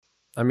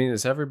I mean,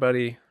 is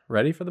everybody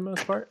ready for the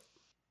most part?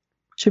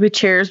 Should we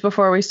cheers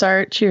before we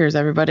start? Cheers,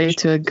 everybody,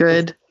 to a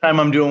good time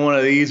I'm doing one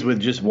of these with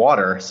just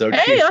water. So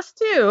Hey, cheers. us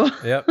too.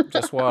 Yep,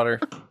 just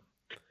water.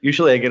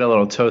 Usually I get a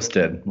little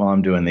toasted while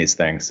I'm doing these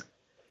things.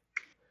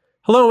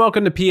 Hello and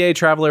welcome to PA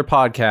Traveler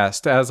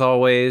Podcast. As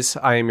always,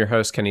 I am your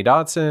host, Kenny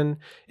Dodson,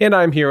 and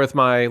I'm here with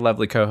my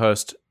lovely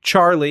co-host,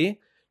 Charlie.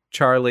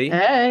 Charlie,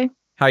 Hey.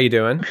 how you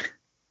doing?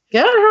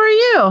 Good, how are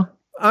you?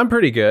 I'm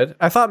pretty good.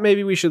 I thought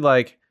maybe we should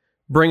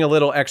bring a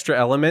little extra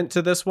element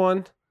to this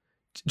one,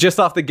 just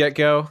off the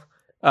get-go.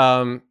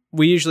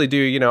 We usually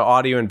do,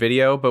 audio and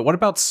video, but what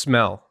about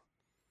smell?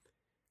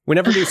 We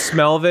never do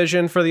smell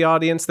vision for the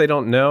audience. They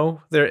don't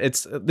know.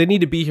 They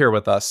need to be here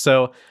with us.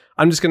 So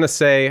I'm just going to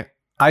say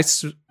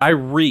I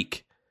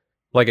reek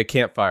like a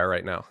campfire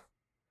right now.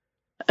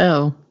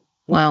 Oh,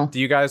 well. Do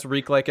you guys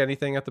reek like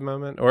anything at the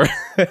moment? Or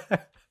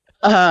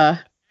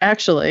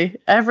Actually,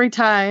 every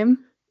time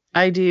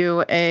I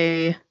do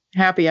a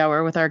happy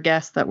hour with our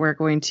guests that we're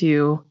going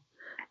to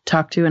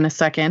talk to in a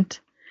second,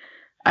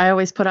 I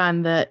always put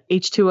on the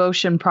H2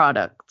 Ocean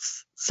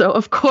products. So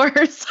of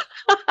course,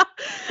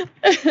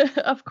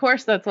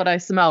 that's what I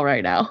smell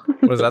right now.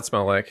 What does that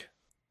smell like?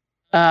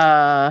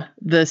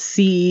 The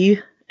sea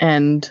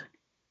and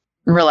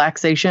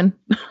relaxation.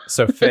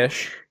 So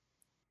fish?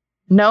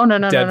 No.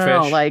 Dead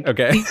fish? Like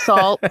okay.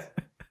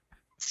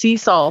 sea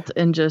salt,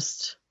 and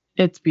just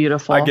it's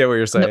beautiful. I get what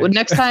you're saying.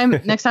 Next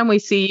time we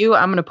see you,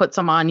 I'm gonna put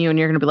some on you, and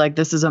you're gonna be like,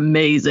 "This is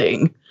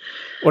amazing."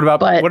 What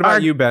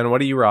about you, Ben?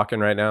 What are you rocking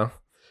right now?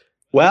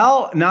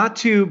 Well, not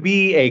to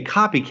be a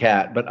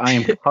copycat, but I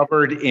am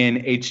covered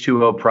in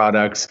H2O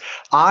products.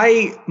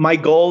 My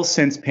goal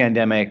since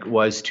pandemic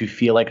was to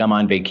feel like I'm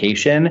on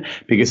vacation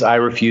because I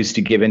refuse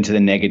to give into the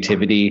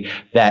negativity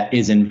that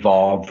is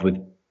involved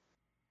with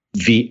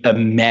the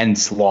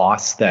immense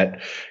loss that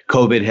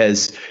COVID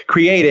has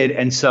created.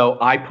 And so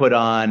I put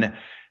on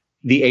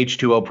the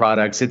H2O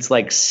products. It's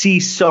like sea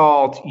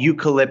salt,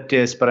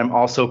 eucalyptus, but I'm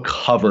also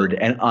covered,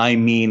 and I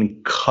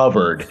mean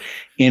covered,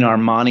 in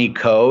Armani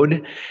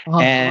Code. Uh-huh.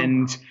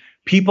 And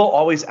people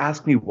always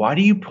ask me, why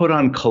do you put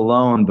on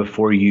cologne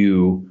before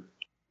you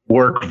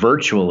work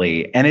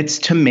virtually? And it's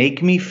to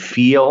make me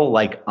feel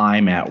like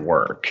I'm at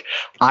work.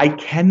 I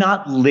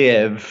cannot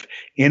live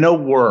in a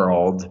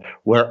world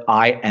where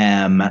I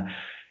am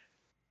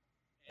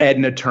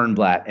Edna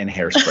Turnblad in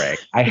Hairspray.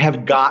 I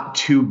have got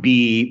to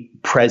be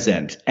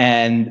present,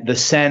 and the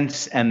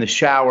scents and the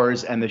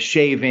showers and the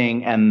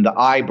shaving and the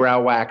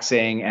eyebrow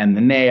waxing and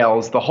the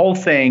nails, the whole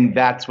thing,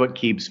 that's what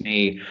keeps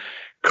me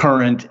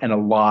current and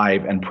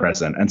alive and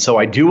present. And so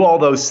I do all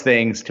those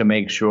things to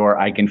make sure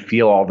I can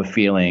feel all the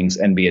feelings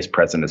and be as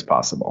present as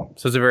possible.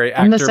 So it's a very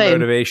actor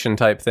motivation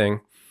type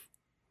thing.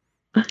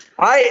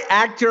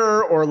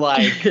 Actor or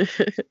like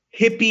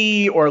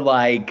hippie or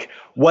like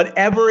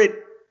whatever it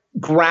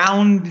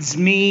grounds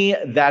me,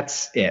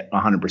 that's it,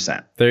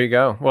 100%. There you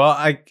go. Well,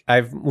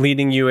 I'm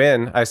leading you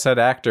in. I said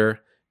actor.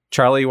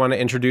 Charlie, you want to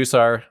introduce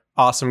our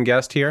awesome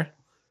guest here?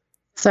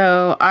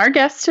 So our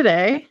guest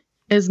today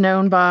is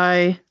known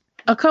by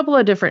a couple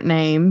of different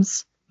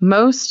names,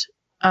 most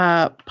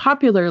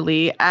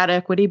popularly at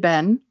Equity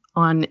Ben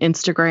on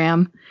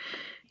Instagram.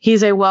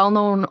 He's a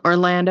well-known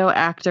Orlando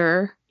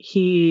actor.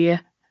 He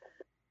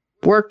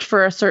worked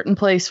for a certain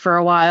place for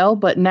a while,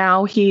 but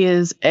now he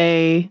is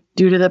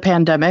due to the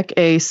pandemic,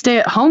 a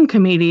stay-at-home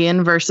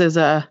comedian versus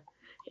a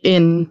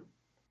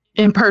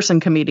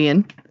in-person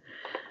comedian.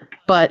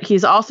 But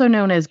he's also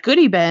known as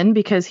Goody Ben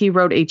because he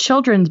wrote a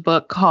children's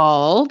book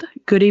called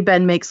Goody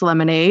Ben Makes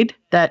Lemonade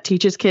that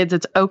teaches kids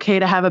it's okay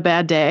to have a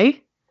bad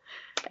day.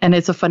 And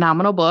it's a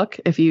phenomenal book.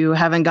 If you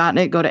haven't gotten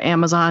it, go to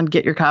Amazon,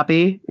 get your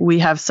copy. We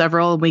have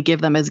several, and we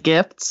give them as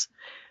gifts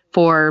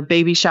for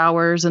baby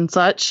showers and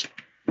such.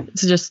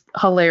 It's just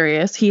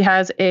hilarious. He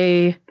has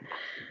a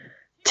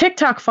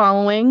TikTok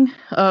following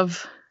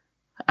of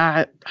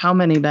how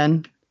many,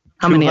 Ben?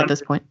 How many at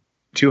this point?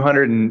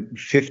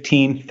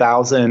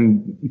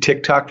 215,000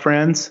 TikTok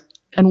friends.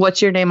 And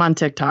what's your name on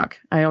TikTok?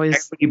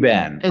 Equity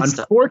Ben.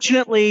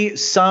 Unfortunately,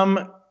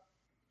 some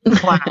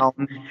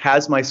clown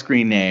has my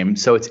screen name,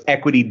 so it's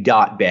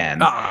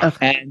equity.ben.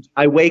 And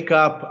I wake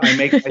up, I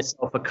make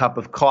myself a cup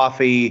of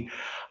coffee,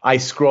 I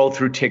scroll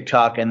through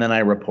TikTok, and then I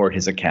report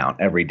his account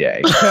every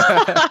day.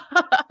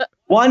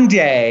 One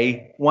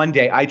day,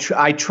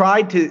 I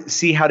tried to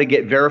see how to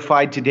get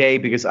verified today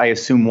because I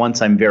assume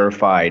once I'm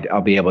verified,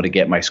 I'll be able to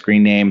get my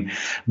screen name.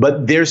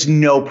 But there's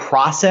no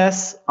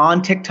process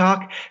on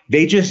TikTok.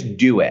 They just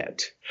do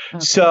it. Okay.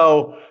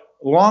 So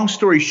long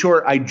story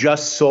short, I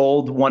just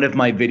sold one of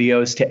my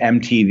videos to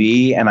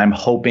MTV, and I'm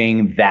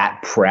hoping that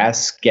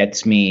press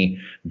gets me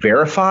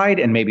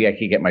verified, and maybe I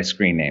could get my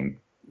screen name.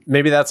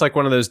 Maybe that's like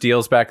one of those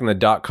deals back in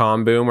the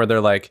 .com boom where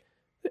they're like,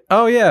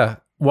 oh yeah,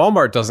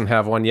 Walmart doesn't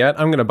have one yet.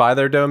 I'm going to buy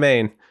their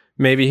domain.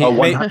 Maybe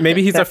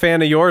he's a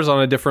fan of yours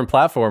on a different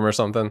platform or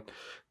something.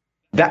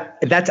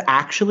 That's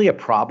actually a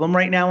problem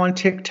right now on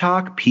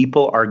TikTok.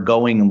 People are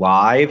going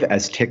live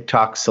as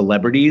TikTok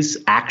celebrities,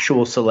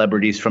 actual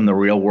celebrities from the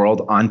real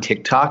world on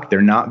TikTok.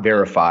 They're not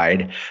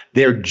verified.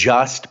 They're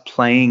just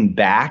playing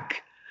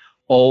back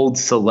old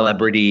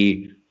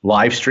celebrity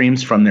live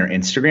streams from their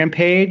Instagram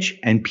page,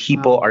 and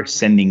people are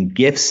sending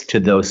gifts to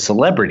those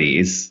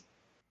celebrities.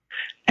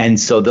 And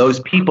so those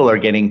people are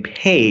getting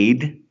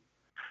paid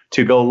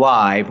to go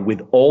live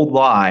with old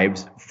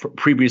lives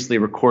previously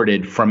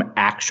recorded from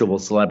actual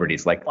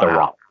celebrities like The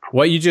Rock.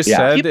 What you just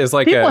said is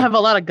like people have a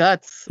lot of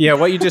guts. Yeah,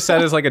 what you just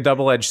said is like a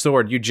double-edged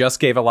sword. You just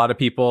gave a lot of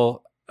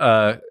people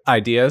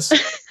ideas,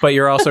 but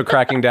you're also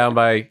cracking down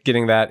by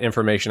getting that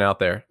information out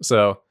there.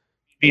 So,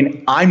 I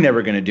mean, I'm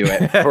never going to do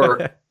it.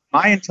 For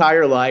my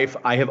entire life,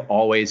 I have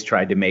always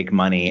tried to make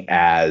money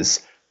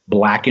as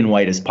black and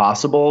white as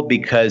possible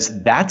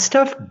because that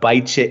stuff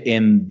bites you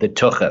in the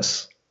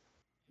tuchus.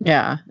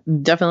 Yeah,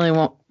 definitely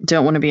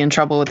don't want to be in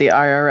trouble with the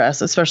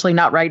IRS, especially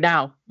not right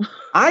now.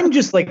 I'm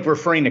just like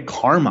referring to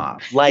karma.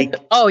 Like,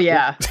 oh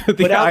yeah, the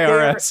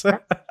IRS.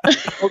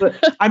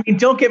 I mean,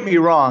 don't get me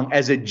wrong.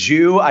 As a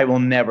Jew, I will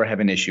never have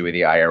an issue with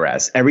the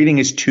IRS. Everything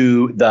is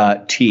to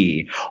the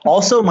T.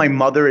 Also, my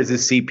mother is a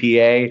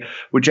CPA,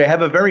 which I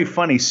have a very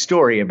funny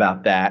story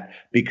about that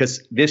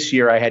because this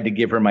year I had to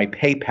give her my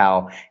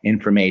PayPal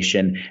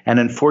information. And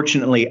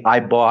unfortunately,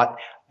 I bought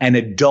an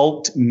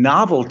adult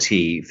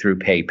novelty through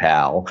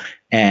PayPal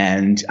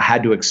and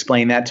had to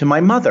explain that to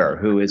my mother,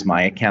 who is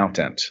my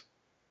accountant.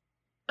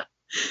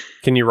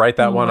 Can you write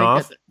that one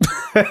off?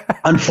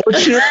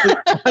 Unfortunately,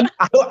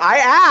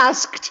 I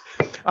asked.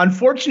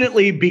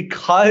 Unfortunately,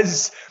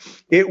 because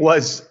it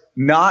was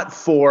not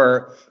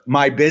for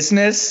my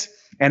business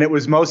and it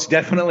was most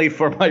definitely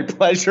for my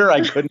pleasure,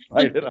 I couldn't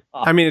write it off.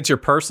 I mean, it's your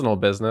personal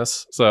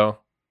business, so.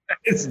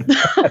 That's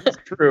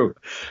true.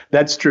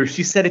 That's true.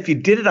 She said if you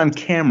did it on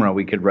camera,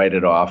 we could write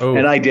it off. Ooh,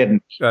 and I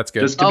didn't. That's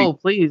good.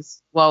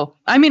 Please. Well,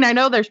 I mean, I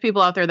know there's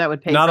people out there that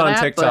would pay Not for on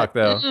that, TikTok,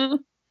 but, though.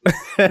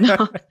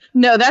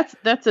 no,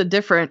 that's a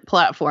different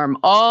platform.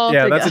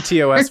 That's a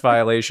TOS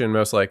violation,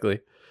 most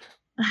likely.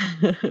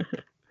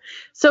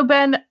 So,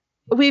 Ben,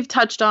 we've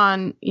touched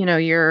on,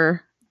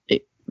 we're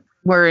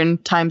in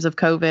times of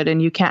COVID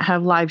and you can't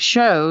have live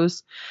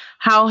shows.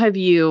 How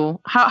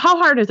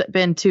hard has it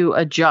been to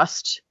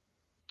adjust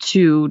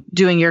to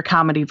doing your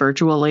comedy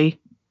virtually?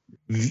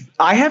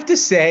 I have to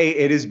say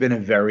it has been a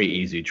very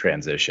easy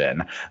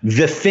transition.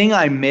 The thing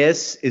I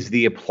miss is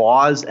the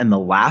applause and the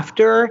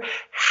laughter.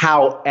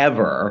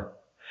 However,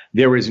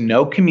 there is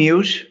no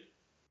commute.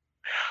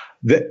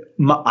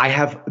 I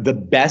have the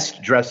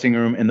best dressing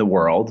room in the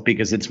world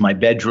because it's my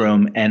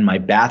bedroom and my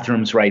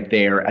bathroom's right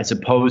there, as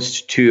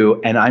opposed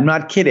to, and I'm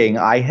not kidding,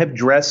 I have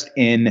dressed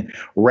in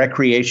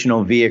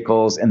recreational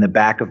vehicles in the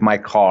back of my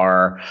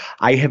car.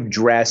 I have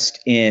dressed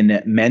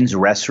in men's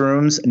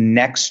restrooms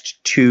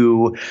next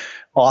to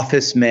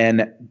office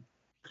men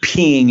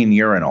peeing in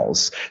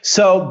urinals.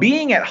 So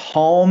being at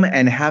home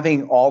and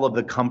having all of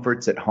the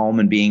comforts at home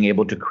and being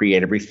able to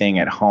create everything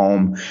at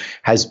home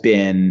has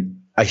been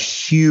a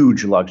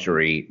huge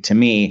luxury to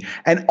me,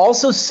 and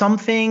also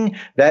something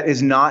that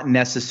has not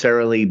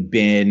necessarily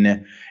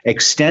been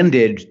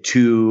extended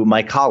to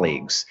my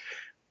colleagues.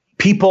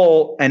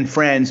 People and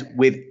friends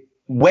with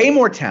way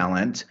more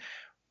talent,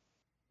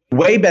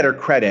 way better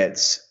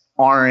credits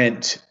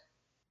aren't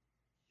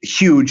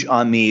huge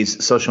on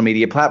these social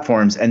media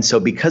platforms. And so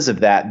because of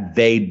that,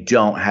 they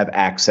don't have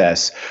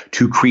access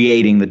to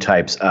creating the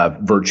types of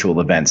virtual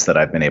events that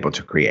I've been able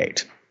to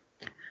create.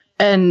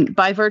 And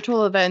by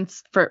virtual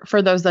events,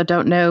 for those that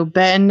don't know,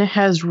 Ben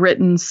has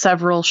written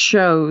several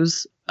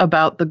shows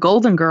about the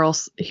Golden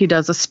Girls. He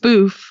does a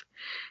spoof.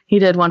 He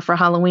did one for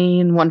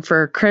Halloween, one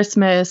for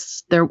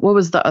Christmas. What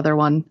was the other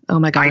one? Oh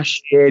my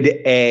gosh. I did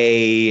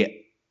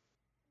a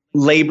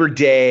Labor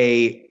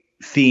Day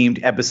themed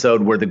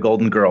episode where the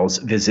Golden Girls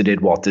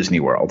visited Walt Disney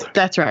World.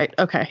 That's right.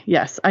 Okay.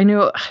 Yes. I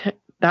knew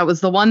that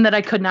was the one that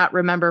I could not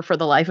remember for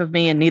the life of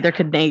me, and neither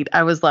could Nate.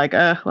 I was like,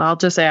 well, I'll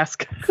just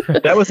ask.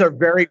 That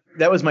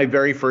was my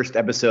very first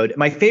episode.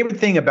 My favorite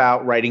thing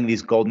about writing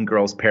these Golden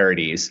Girls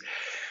parodies,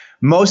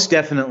 most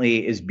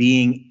definitely, is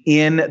being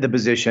in the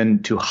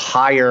position to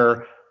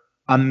hire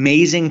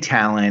amazing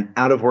talent,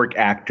 out-of-work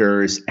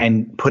actors,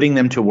 and putting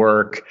them to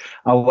work,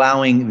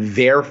 allowing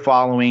their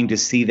following to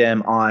see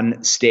them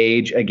on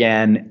stage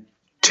again.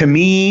 To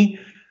me,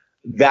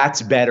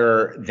 that's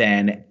better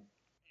than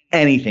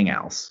anything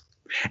else.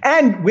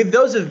 And with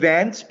those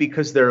events,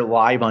 because they're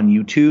live on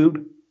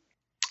YouTube,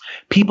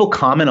 people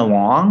comment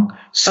along.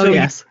 So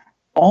yes.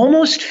 You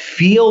almost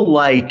feel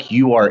like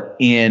you are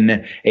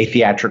in a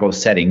theatrical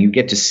setting. You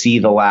get to see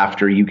the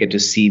laughter. You get to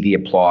see the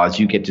applause.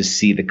 You get to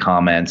see the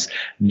comments.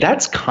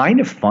 That's kind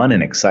of fun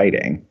and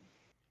exciting.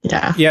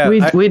 Yeah.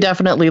 We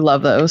definitely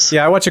love those.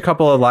 Yeah, I watch a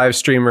couple of live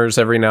streamers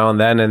every now and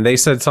then, and they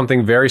said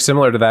something very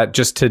similar to that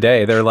just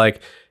today. They're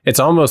like,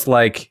 it's almost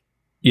like,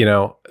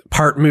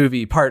 part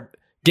movie, part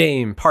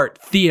game,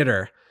 part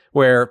theater,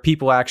 where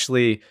people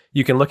actually,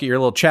 you can look at your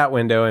little chat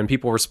window and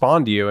people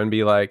respond to you and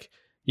be like,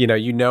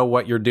 you know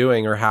what you're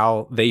doing or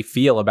how they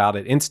feel about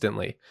it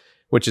instantly,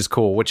 which is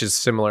cool, which is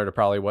similar to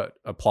probably what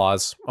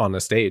applause on the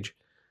stage.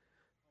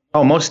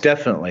 Oh, most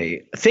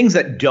definitely. Things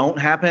that don't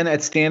happen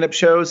at stand-up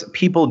shows,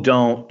 people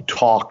don't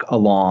talk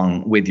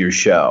along with your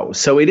show.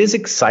 So it is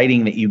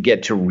exciting that you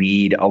get to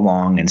read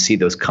along and see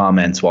those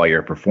comments while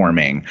you're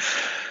performing.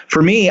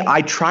 For me,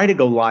 I try to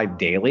go live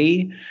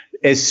daily,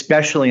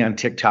 especially on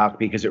TikTok,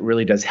 because it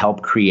really does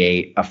help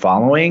create a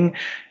following.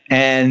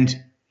 And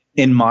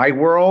in my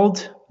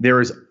world,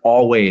 there is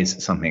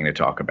always something to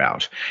talk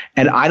about.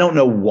 And I don't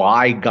know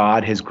why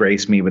God has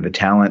graced me with the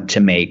talent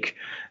to make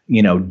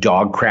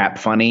dog crap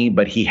funny,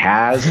 but he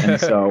has. And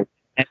so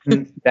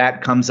and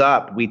that comes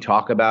up, we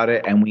talk about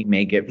it and we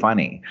make it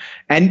funny.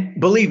 And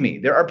believe me,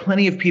 there are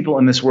plenty of people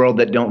in this world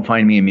that don't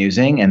find me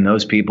amusing, and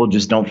those people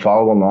just don't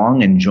follow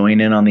along and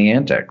join in on the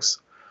antics.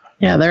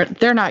 Yeah,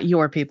 they're not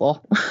your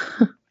people.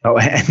 Oh,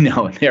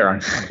 no,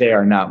 they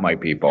are not my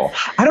people.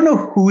 I don't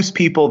know whose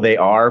people they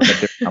are, but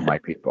they're not my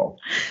people.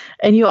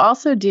 And you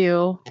also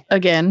do,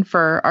 again,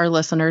 for our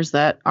listeners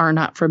that are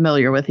not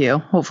familiar with you,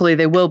 hopefully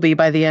they will be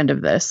by the end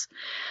of this.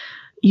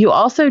 You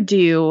also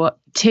do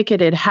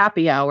ticketed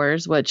happy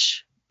hours,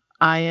 which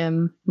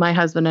my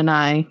husband and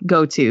I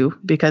go to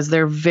because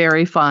they're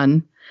very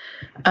fun.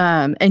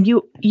 And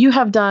you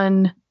have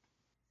done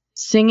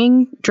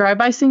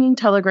drive-by singing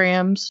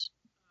telegrams,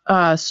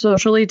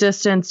 socially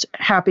distanced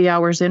happy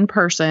hours in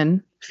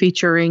person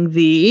featuring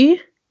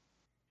the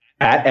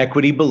At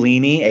Equity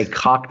Bellini, a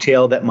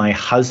cocktail that my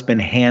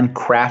husband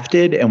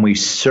handcrafted and we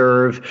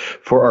serve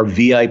for our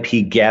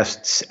VIP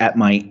guests at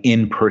my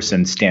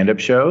in-person stand-up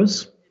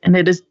shows. And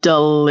it is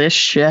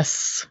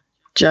delicious.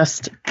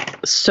 Just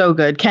so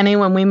good. Kenny,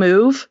 when we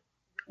move,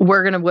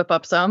 we're going to whip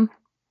up some.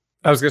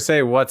 I was going to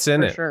say, what's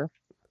in it? Sure.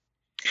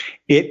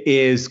 It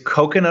is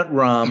coconut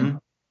rum,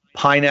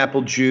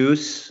 pineapple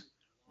juice,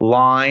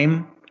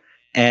 lime,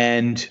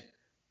 and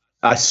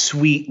a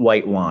sweet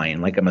white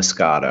wine, like a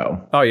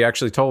Moscato. Oh, you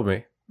actually told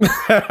me.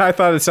 I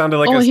thought it sounded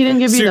like he didn't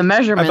give you the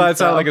measurements. I thought it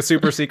sounded like a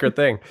super secret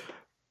thing.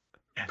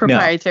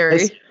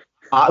 Proprietary.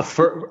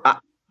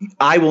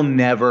 I will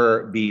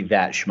never be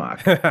that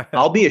schmuck.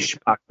 I'll be a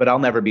schmuck, but I'll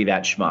never be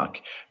that schmuck.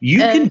 You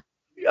can,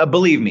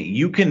 believe me,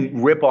 you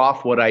can rip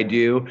off what I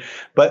do.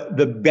 But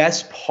the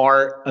best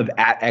part of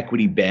At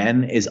Equity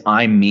Ben is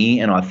I'm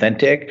me and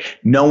authentic.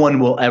 No one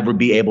will ever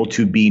be able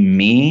to be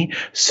me.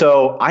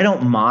 So I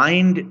don't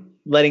mind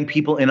letting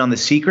people in on the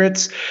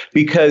secrets,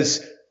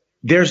 because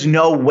there's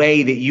no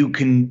way that you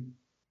can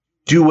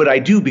do what I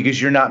do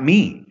because you're not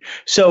me.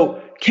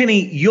 So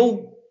Kenny,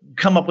 you'll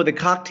come up with a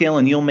cocktail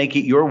and you'll make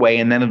it your way,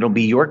 and then it'll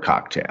be your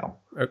cocktail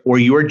or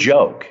your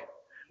joke.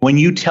 When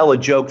you tell a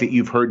joke that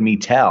you've heard me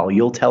tell,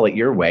 you'll tell it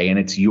your way and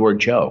it's your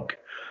joke.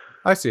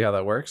 I see how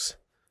that works.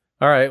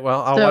 All right.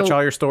 Well, I'll watch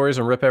all your stories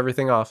and rip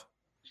everything off.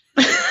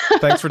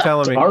 Thanks for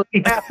telling me. It's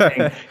already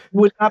happening. You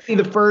would not be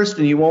the first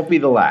and you won't be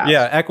the last.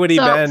 Yeah. Equity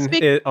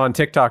Ben on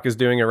TikTok is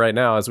doing it right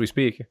now as we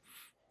speak.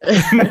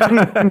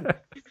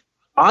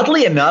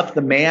 Oddly enough,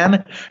 the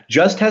man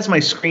just has my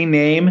screen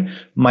name,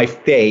 my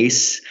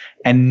face,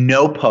 and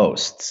no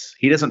posts.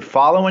 He doesn't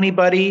follow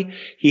anybody.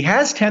 He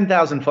has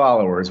 10,000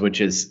 followers,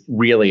 which is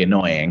really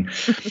annoying.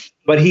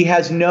 But he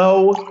has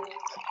no...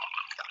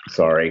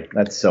 Sorry,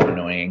 that's so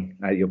annoying.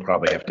 You'll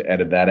probably have to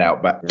edit that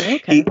out. But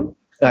okay.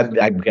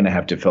 I'm going to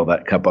have to fill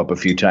that cup up a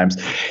few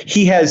times.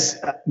 He has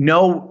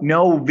no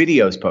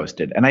videos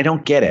posted, and I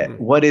don't get it.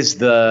 What is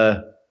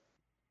the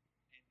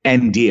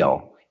end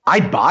deal?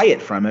 I'd buy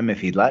it from him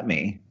if he'd let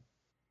me.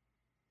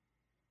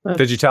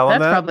 Did you tell him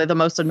that? That's probably the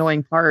most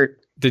annoying part.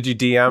 Did you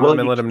DM him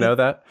and let him know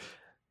that?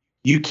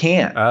 You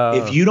can't.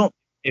 If you don't,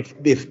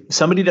 if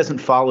somebody doesn't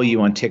follow you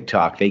on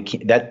TikTok, they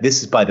can't.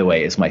 This is, by the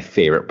way, is my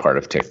favorite part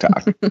of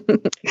TikTok.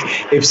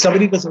 If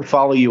somebody doesn't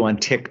follow you on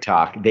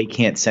TikTok, they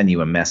can't send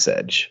you a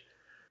message.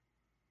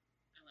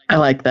 I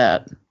like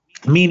that.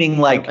 Meaning,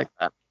 like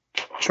that.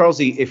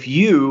 Charlesy, if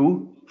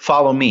you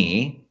follow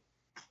me,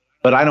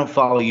 but I don't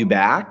follow you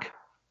back,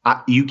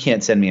 you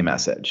can't send me a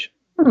message.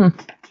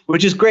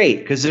 Which is great,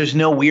 because there's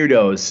no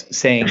weirdos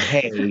saying,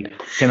 hey,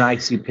 can I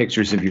see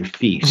pictures of your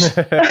feet?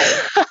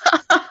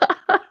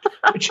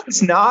 Which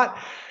is not...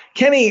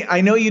 Kenny,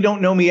 I know you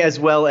don't know me as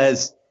well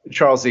as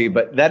Charlesy,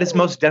 but that is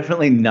most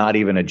definitely not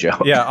even a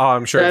joke. Yeah,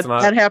 I'm sure it's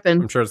not. That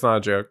happened. I'm sure it's not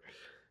a joke.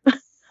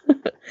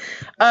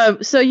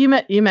 So you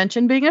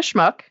mentioned being a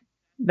schmuck.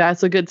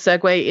 That's a good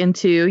segue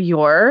into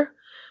your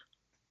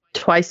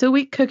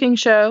twice-a-week cooking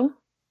show,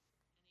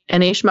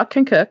 Any Schmuck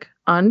Can Cook,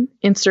 on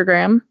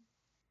Instagram.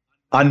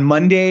 On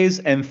Mondays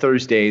and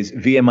Thursdays,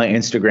 via my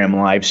Instagram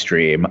live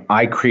stream,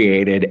 I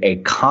created a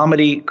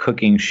comedy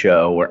cooking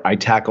show where I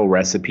tackle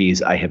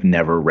recipes I have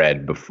never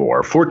read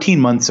before.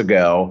 14 months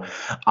ago,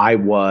 I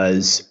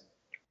was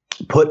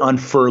put on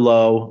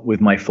furlough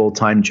with my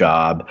full-time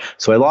job.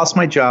 So I lost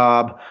my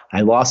job,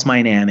 I lost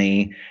my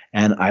nanny,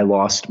 and I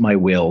lost my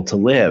will to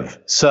live.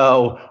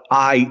 So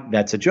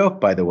that's a joke,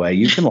 by the way.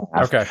 You can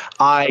laugh.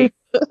 Okay.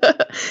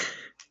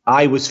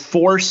 I was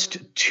forced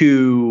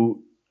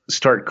to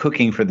start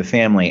cooking for the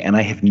family, and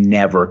I have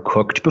never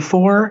cooked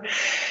before.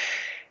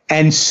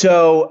 And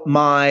so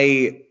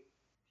my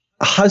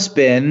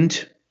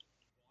husband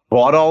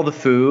bought all the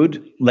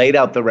food, laid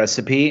out the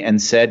recipe, and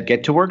said,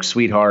 "Get to work,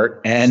 sweetheart."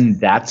 And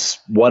that's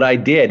what I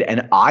did.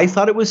 And I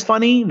thought it was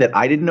funny that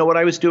I didn't know what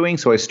I was doing.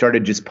 So I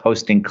started just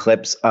posting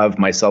clips of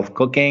myself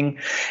cooking.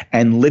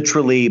 And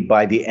literally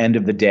by the end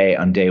of the day,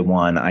 on day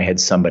one, I had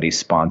somebody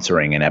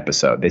sponsoring an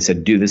episode. They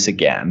said, "Do this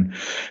again."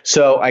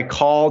 So I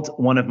called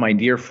one of my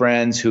dear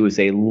friends who is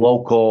a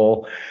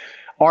local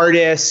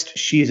artist.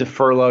 She's a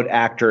furloughed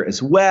actor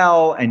as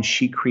well. And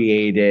she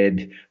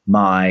created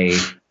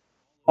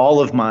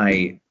all of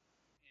my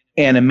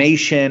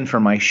animation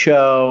for my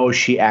show.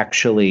 She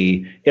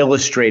actually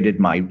illustrated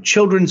my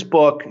children's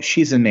book.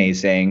 She's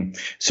amazing.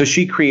 So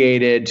she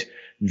created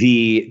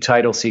the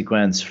title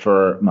sequence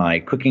for my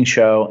cooking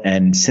show.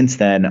 And since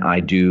then,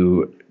 I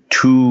do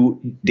 2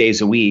 days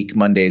a week,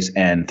 Mondays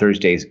and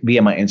Thursdays,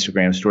 via my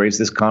Instagram stories,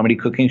 this comedy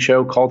cooking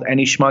show called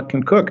Any Schmuck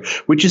Can Cook,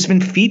 which has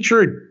been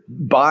featured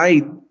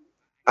by,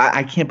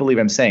 I can't believe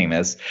I'm saying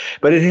this,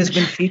 but it has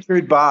been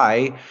featured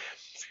by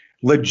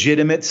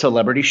legitimate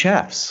celebrity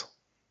chefs.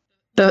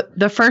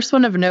 The first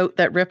one of note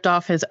that ripped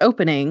off his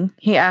opening,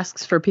 he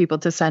asks for people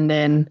to send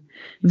in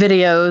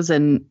videos,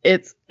 and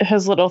it's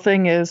his little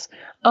thing is,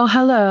 "Oh,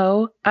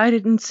 hello, I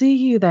didn't see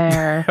you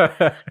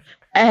there."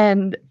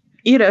 And,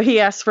 he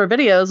asks for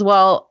videos.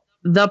 Well,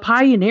 the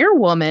Pioneer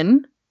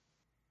Woman,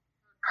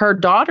 her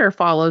daughter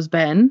follows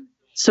Ben.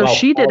 So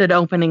she did an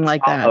opening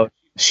like that.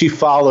 She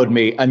followed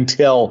me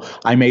until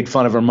I made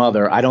fun of her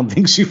mother. I don't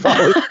think she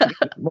followed me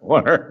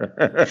anymore.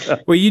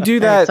 Well, you do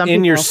that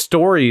in your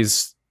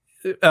stories.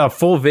 A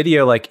full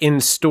video, like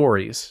in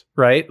stories,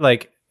 right?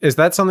 Like, is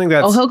that something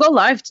that's... Oh, he'll go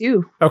live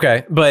too.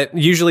 Okay, but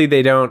usually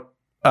they don't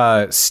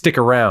stick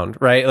around,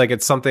 right? Like,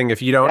 it's something,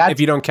 if you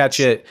don't catch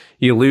it,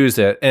 you lose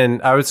it.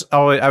 And I was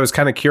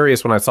kind of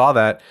curious when I saw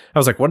that. I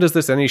was like, what is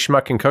this Any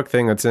Schmuck Can Cook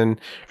thing that's in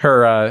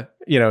her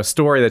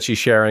story that she's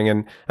sharing?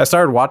 And I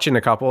started watching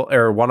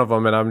one of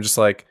them, and I'm just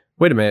like,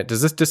 wait a minute,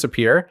 does this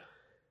disappear?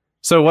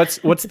 So what's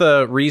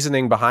the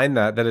reasoning behind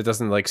that it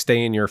doesn't like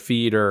stay in your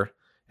feed or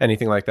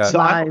anything like that? So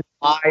I'm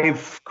a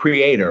live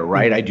creator,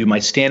 right? Mm-hmm. I do my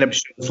stand-up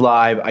shows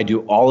live. I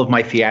do all of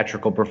my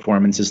theatrical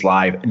performances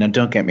live. Now,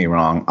 don't get me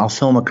wrong. I'll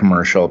film a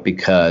commercial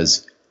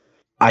because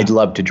I'd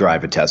love to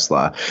drive a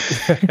Tesla.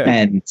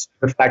 And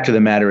the fact of the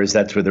matter is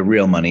that's where the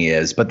real money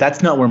is. But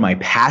that's not where my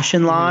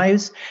passion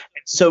lies. Mm-hmm.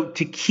 So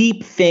to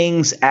keep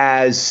things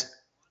as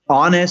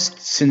honest,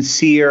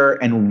 sincere,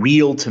 and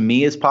real to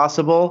me as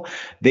possible,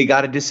 they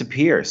got to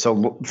disappear. So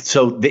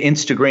the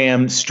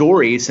Instagram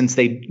story, since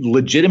they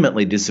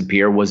legitimately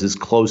disappear, was as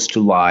close to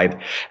live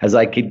as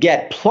I could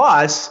get.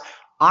 Plus,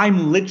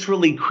 I'm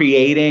literally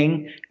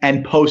creating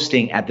and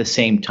posting at the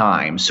same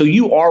time. So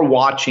you are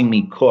watching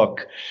me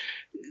cook,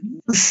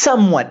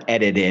 somewhat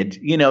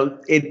edited.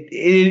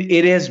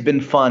 It has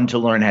been fun to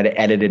learn how to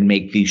edit and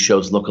make these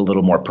shows look a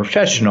little more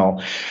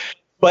professional.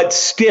 But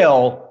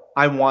still,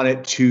 I want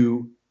it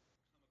to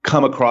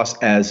come across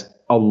as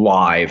a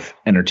live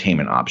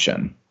entertainment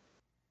option.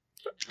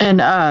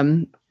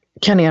 And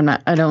Kenny,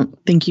 I don't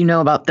think you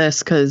know about this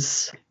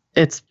because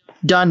it's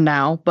done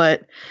now,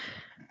 but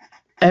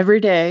every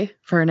day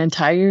for an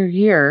entire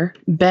year,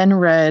 Ben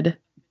read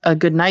a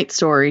goodnight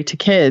story to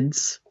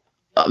kids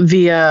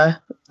via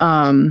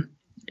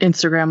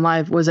Instagram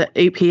Live. Was it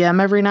 8 p.m.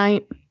 every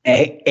night?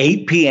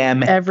 8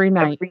 p.m. every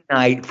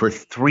night for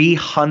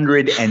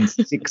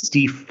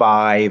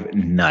 365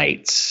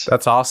 nights.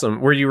 That's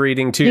awesome. Were you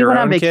reading to your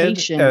own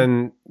kid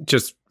and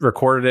just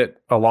recorded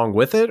it along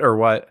with it, or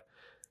what?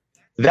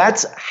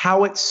 That's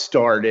how it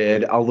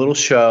started. A little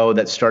show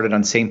that started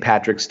on St.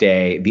 Patrick's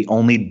Day, the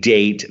only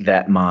date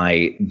that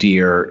my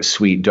dear,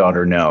 sweet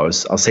daughter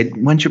knows. I'll say,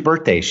 "When's your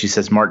birthday?" She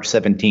says March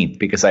 17th,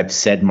 because I've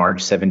said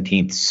March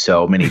 17th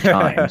so many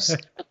times.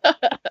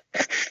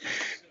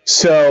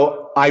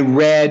 So I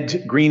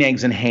read Green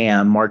Eggs and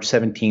Ham, March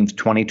 17th,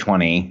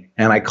 2020,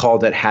 and I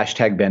called it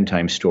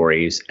 #BenTime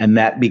Stories. And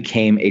that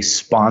became a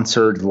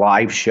sponsored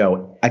live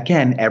show,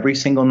 again, every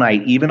single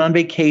night, even on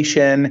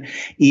vacation,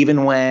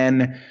 even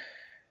when,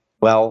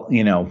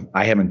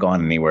 I haven't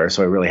gone anywhere,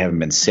 so I really haven't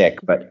been sick.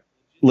 But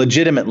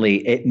legitimately,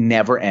 it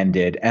never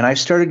ended. And I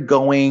started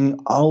going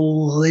a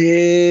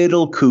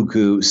little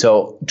cuckoo.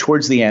 So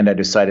towards the end, I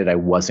decided I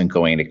wasn't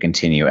going to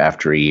continue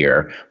after a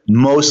year,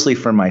 mostly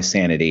for my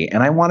sanity.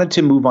 And I wanted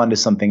to move on to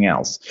something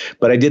else.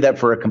 But I did that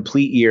for a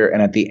complete year.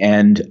 And at the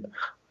end,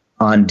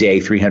 on day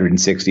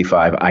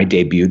 365, I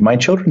debuted my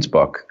children's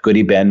book,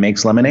 Goody Ben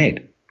Makes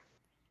Lemonade.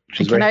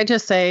 Can I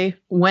just say,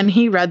 when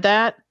he read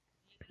that,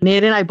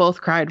 Nate and I both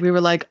cried. We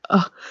were like,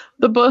 "Oh,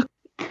 the book.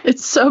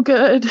 It's so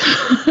good."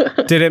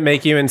 Did it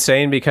make you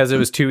insane because it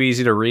was too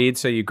easy to read,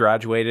 so you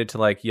graduated to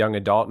like young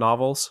adult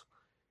novels?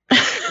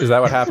 Is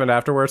that what happened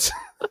afterwards?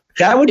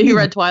 He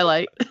read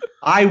Twilight.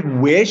 I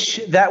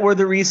wish that were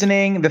the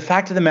reasoning. The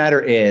fact of the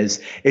matter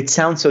is, it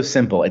sounds so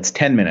simple. It's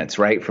 10 minutes,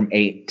 right? From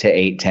 8 to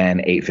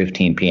 8:10,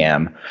 8:15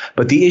 p.m.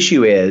 But the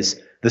issue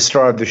is, the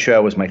star of the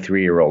show was my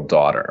 3-year-old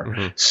daughter.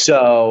 Mm-hmm.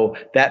 So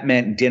that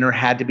meant dinner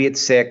had to be at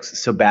 6,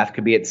 so bath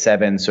could be at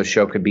 7, so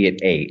show could be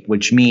at 8,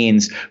 which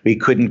means we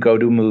couldn't go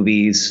to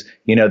movies.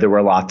 There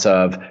were lots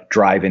of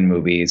drive-in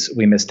movies.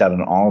 We missed out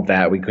on all of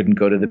that. We couldn't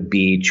go to the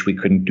beach. We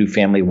couldn't do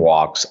family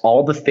walks.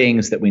 All the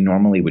things that we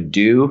normally would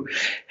do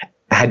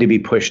had to be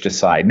pushed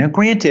aside. Now,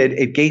 granted,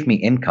 it gave me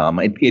income.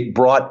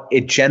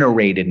 It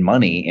generated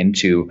money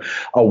into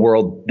a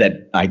world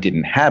that I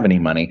didn't have any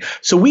money.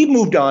 So we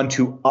moved on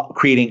to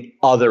creating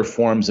other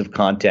forms of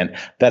content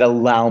that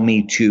allow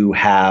me to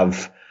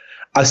have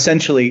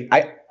essentially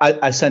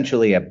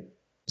a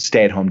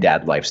stay-at-home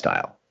dad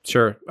lifestyle.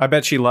 Sure. I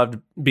bet she loved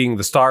being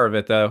the star of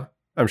it, though.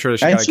 I'm sure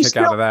she got a kick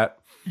out of that.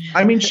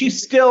 I mean,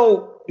 she's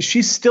still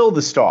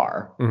the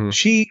star. Mm-hmm.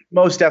 She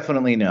most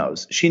definitely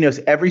knows. She knows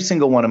every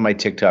single one of my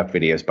TikTok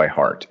videos by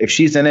heart. If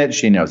she's in it,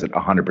 she knows it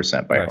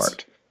 100% by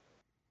heart.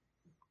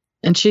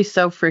 And she's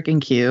so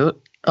freaking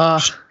cute.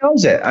 She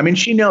knows it. I mean,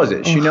 she knows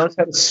it. She knows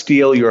how to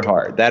steal your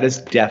heart. That is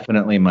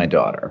definitely my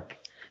daughter.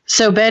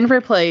 So Ben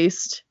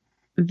replaced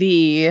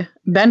the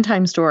Ben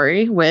Time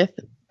story with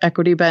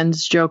Equity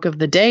Ben's joke of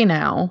the day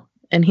now.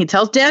 And he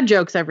tells dad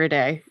jokes every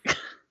day.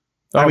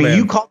 I mean, man.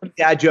 you call them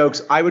dad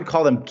jokes. I would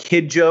call them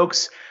kid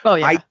jokes. Oh,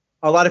 yeah.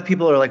 A lot of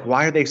people are like,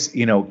 why are they,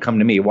 come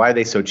to me? Why are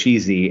they so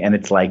cheesy? And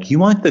it's like, you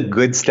want the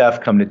good stuff,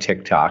 come to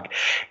TikTok.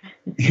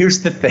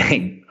 Here's the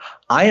thing.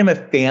 I am a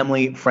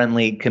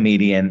family-friendly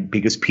comedian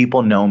because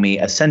people know me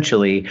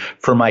essentially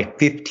for my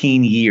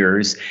 15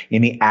 years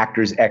in the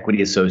Actors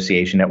Equity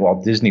Association at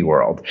Walt Disney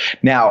World.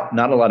 Now,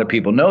 not a lot of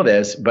people know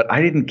this, but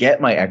I didn't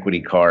get my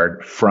equity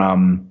card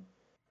from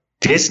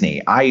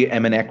Disney. I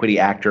am an equity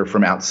actor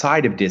from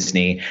outside of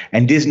Disney,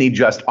 and Disney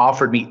just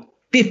offered me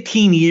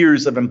 15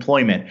 years of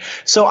employment.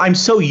 So I'm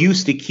so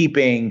used to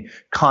keeping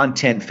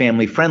content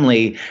family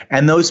friendly,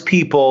 and those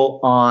people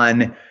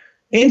on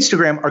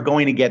Instagram are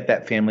going to get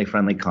that family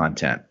friendly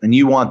content. And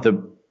you want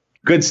the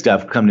good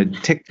stuff, come to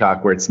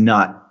TikTok where it's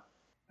not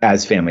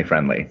as family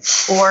friendly.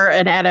 Or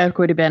an Ad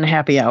Equity Ben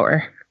happy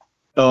hour.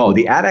 Oh,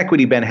 the Ad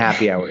Equity Ben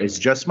happy hour is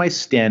just my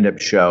stand-up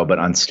show, but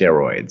on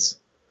steroids.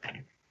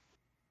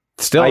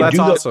 Still, that's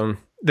awesome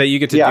that you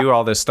get to do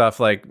all this stuff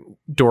like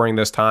during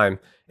this time.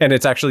 And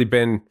it's actually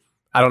been,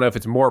 I don't know if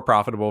it's more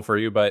profitable for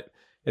you, but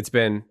it's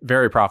been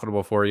very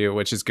profitable for you,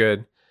 which is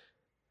good.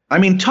 I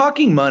mean,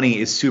 talking money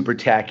is super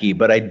tacky,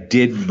 but I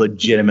did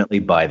legitimately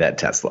buy that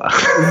Tesla.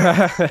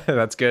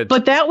 That's good.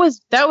 But that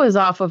was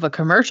off of a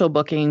commercial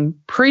booking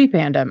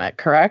pre-pandemic,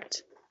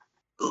 correct?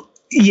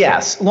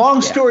 Yes.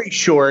 Long story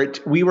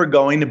short, we were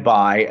going to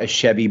buy a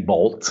Chevy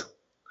Bolt.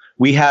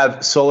 We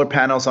have solar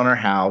panels on our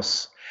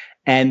house.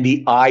 And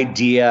the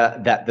idea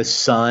that the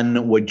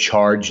sun would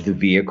charge the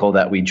vehicle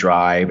that we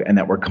drive and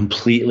that we're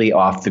completely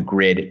off the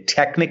grid,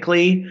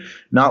 technically,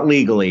 not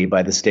legally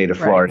by the state of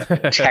Florida,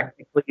 right.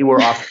 Technically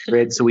we're off the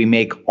grid. So we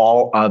make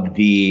all of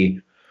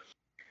the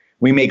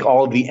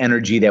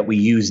energy that we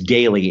use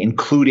daily,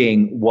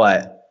 including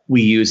what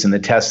we use in the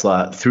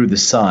Tesla, through the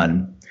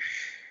sun.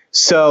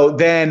 So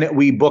then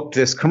we booked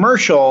this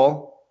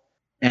commercial.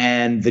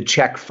 And the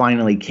check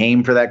finally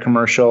came for that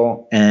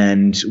commercial,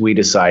 and we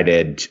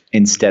decided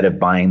instead of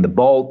buying the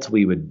Bolt,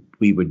 we would.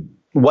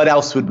 What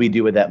else would we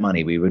do with that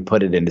money? We would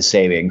put it into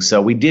savings.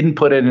 So we didn't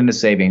put it into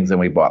savings, and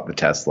we bought the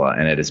Tesla,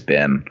 and it has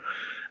been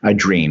a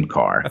dream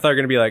car. I thought you were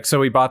going to be like, so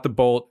we bought the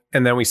Bolt,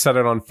 and then we set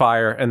it on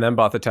fire, and then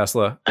bought the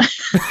Tesla.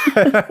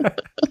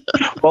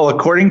 Well,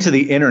 according to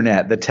the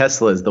internet, the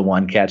Tesla is the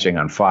one catching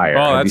on fire.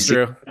 Oh, that's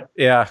true.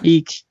 Yeah.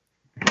 Eek.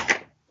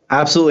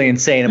 Absolutely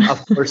insane.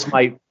 Of course,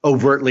 my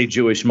overtly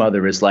Jewish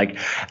mother is like,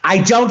 I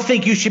don't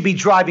think you should be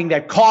driving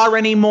that car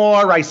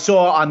anymore. I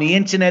saw on the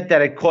internet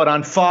that it caught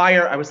on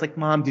fire. I was like,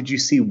 Mom, did you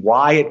see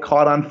why it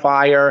caught on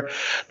fire?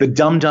 The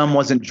dum-dum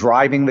wasn't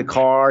driving the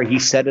car. He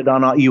set it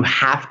on. You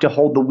have to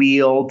hold the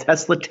wheel.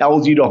 Tesla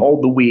tells you to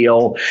hold the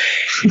wheel.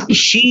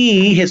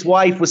 His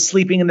wife, was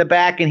sleeping in the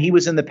back and he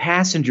was in the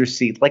passenger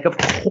seat. Like, of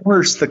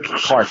course the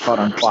car caught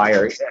on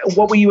fire.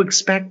 What were you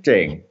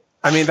expecting?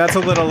 I mean, that's a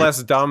little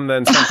less dumb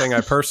than something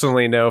I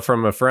personally know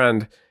from a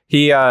friend.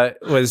 He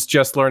was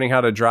just learning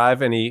how to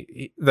drive, and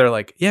they're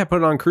like, yeah,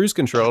 put it on cruise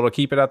control. It'll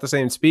keep it at the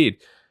same speed.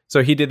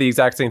 So he did the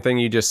exact same thing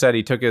you just said.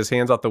 He took his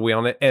hands off the wheel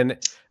on it, and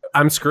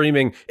I'm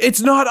screaming, it's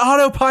not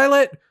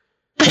autopilot.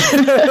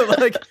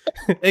 Like,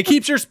 it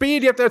keeps your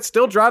speed. You have to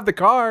still drive the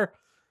car.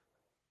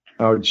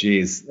 Oh,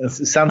 geez.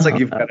 It sounds like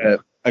you've got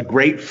a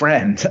great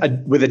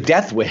friend with a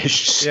death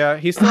wish. Yeah,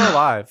 he's still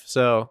alive,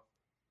 so...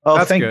 Oh,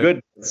 that's thank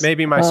good. goodness.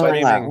 Maybe my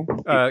screaming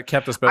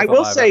kept us both alive. I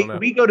will say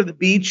we go to the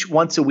beach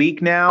once a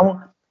week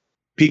now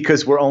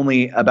because we're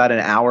only about an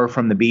hour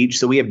from the beach.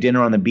 So we have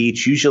dinner on the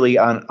beach, usually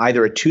on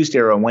either a Tuesday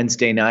or a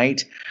Wednesday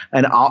night.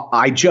 And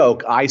I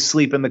joke, I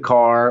sleep in the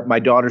car. My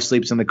daughter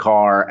sleeps in the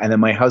car. And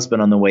then my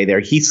husband on the way there,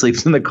 he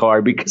sleeps in the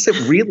car because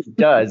it really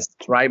does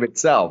drive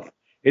itself.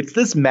 It's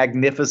this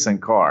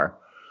magnificent car.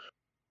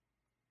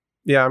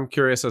 Yeah, I'm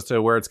curious as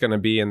to where it's going to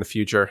be in the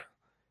future.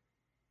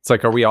 It's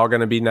like, are we all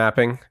going to be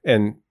napping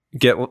and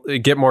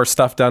get more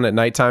stuff done at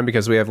nighttime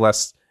because we have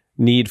less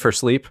need for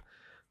sleep?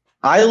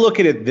 I look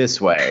at it this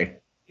way.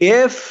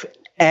 If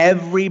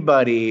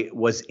everybody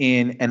was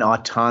in an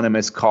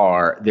autonomous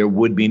car, there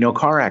would be no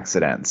car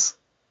accidents.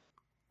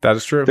 That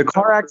is true. The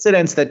car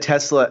accidents that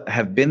Tesla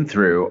have been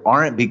through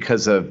aren't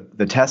because of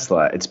the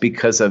Tesla. It's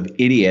because of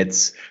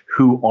idiots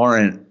who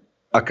aren't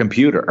a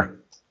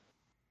computer.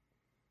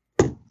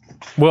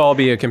 We'll all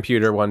be a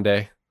computer one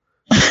day.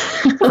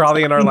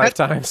 Probably in our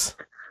lifetimes.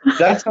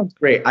 That sounds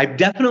great. I've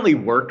definitely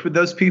worked with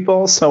those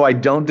people, so I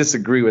don't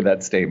disagree with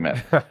that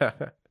statement.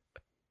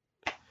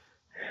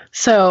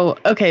 So,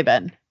 okay,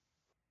 Ben,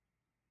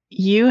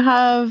 you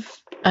have,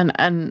 and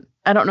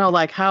I don't know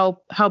like how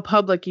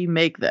public you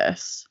make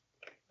this,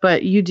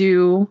 but you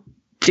do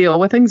deal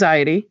with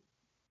anxiety.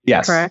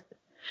 Yes. Correct.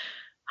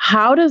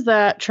 How does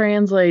that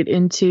translate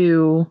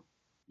into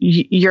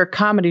your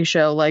comedy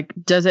show? Like,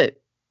 does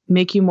it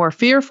make you more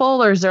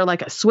fearful, or is there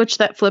like a switch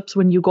that flips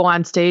when you go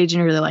on stage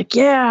and you're like,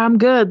 yeah, I'm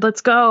good,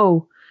 let's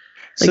go?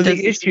 Like, so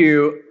the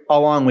issue,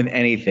 along with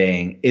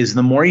anything, is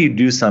the more you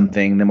do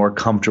something, the more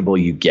comfortable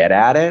you get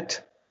at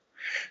it.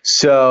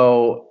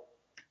 So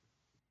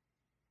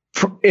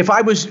if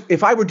I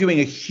were doing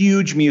a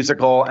huge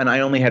musical and I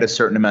only had a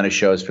certain amount of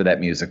shows for that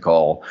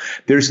musical,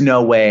 there's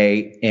no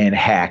way in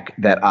heck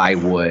that I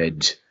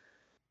would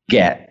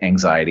get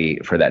anxiety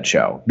for that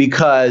show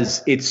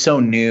because it's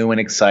so new and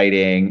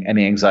exciting and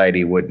the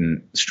anxiety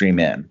wouldn't stream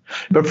in.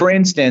 But for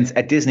instance,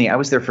 at Disney, I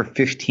was there for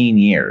 15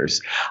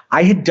 years.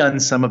 I had done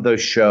some of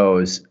those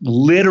shows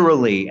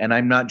literally, and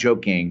I'm not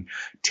joking,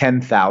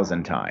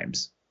 10,000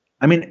 times.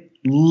 I mean,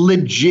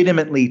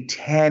 legitimately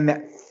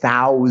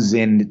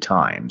 10,000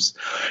 times.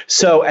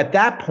 So at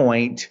that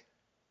point,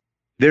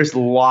 there's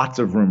lots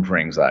of room for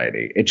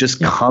anxiety. It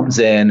just comes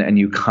in and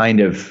you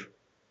kind of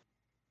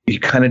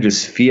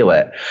just feel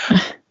it.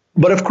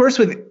 But of course,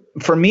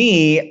 for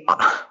me,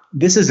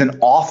 this is an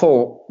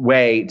awful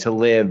way to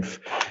live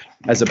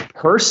as a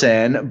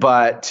person,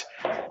 but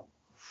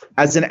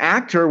as an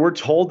actor, we're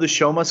told the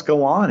show must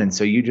go on. And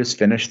so you just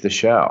finish the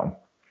show.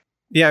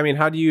 Yeah. I mean,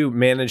 how do you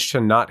manage to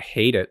not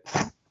hate it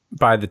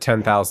by the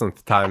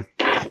 10,000th time?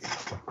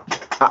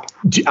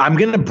 I'm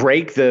going to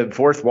break the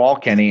fourth wall,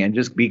 Kenny, and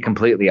just be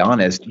completely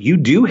honest. You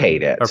do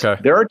hate it. Okay.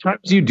 There are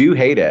times you do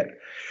hate it.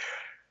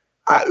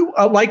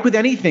 Like with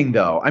anything,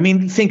 though. I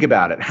mean, think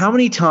about it. How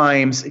many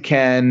times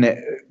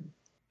can,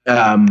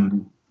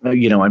 I'm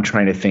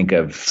trying to think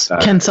of.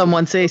 Can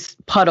someone say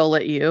puddle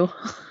at you?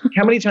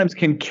 How many times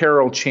can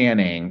Carol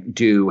Channing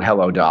do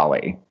Hello,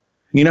 Dolly?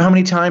 You know how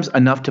many times?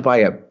 Enough to buy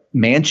a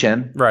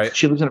mansion. Right.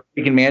 She lives in a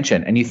freaking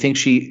mansion. And you think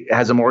she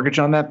has a mortgage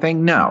on that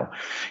thing? No.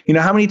 You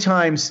know how many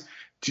times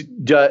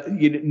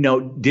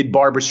did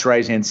Barbara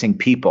Streisand sing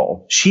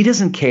People? She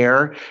doesn't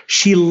care.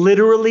 She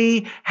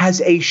literally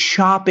has a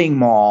shopping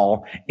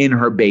mall in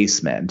her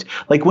basement.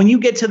 Like when you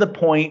get to the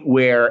point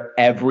where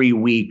every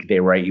week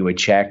they write you a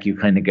check, you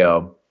kind of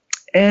go,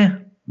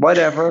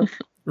 whatever.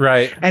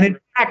 Right. And in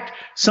fact,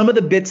 some of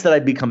the bits that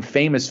I've become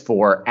famous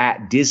for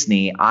at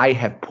Disney, I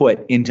have put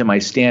into my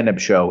stand-up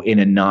show in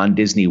a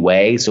non-Disney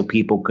way so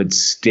people could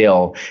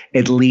still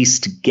at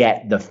least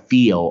get the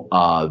feel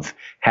of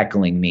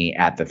heckling me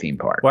at the theme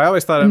park. Well, I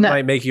always thought it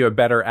might make you a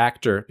better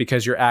actor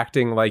because you're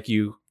acting like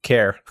you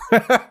care.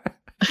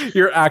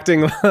 You're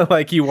acting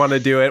like you want to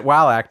do it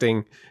while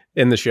acting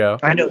in the show.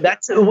 I know.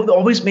 That's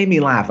always made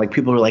me laugh. Like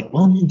people are like,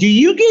 well, do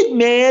you get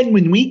mad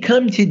when we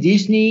come to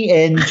Disney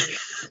and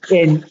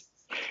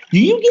do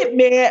you get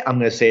mad? I'm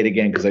going to say it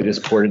again because I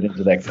just poured it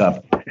into that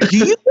cup. Do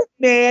you get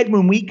mad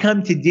when we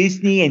come to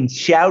Disney and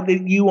shout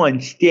at you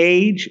on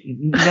stage?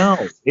 No,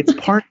 it's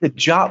part of the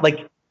job.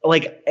 Like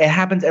it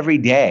happens every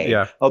day.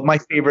 Yeah. Oh, my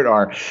favorite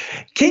are,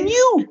 do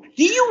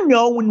you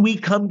know when we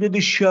come to the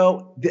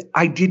show,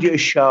 I did a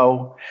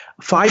show,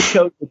 5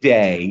 shows a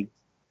day,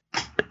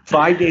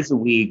 5 days a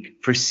week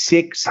for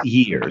 6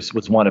 years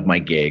was one of my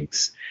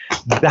gigs.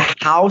 The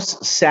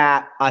house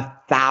sat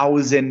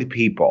 1,000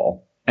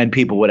 people. And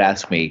people would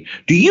ask me,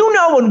 do you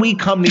know when we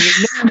come to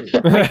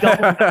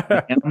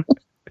No,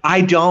 I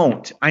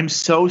don't. I'm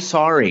so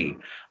sorry.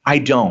 I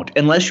don't.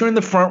 Unless you're in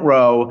the front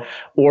row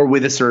or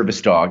with a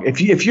service dog.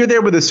 If you're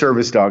there with a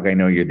service dog, I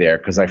know you're there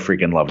because I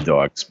freaking love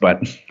dogs.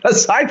 But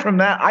aside from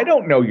that, I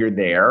don't know you're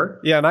there.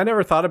 Yeah, and I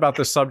never thought about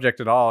this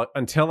subject at all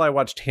until I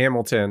watched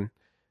Hamilton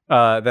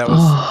that was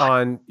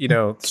on,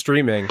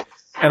 streaming.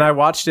 And I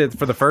watched it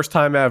for the first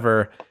time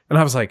ever. And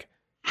I was like,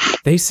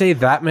 they say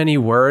that many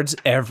words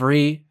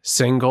every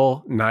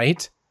single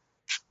night?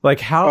 Like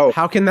how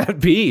can that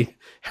be?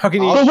 How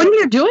can you? Well, when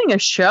you're doing a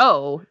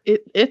show,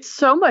 it's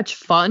so much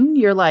fun.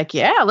 You're like,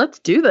 yeah, let's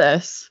do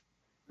this.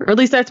 Or at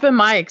least that's been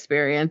my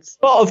experience.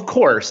 Well, of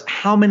course.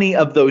 How many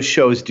of those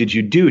shows did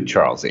you do,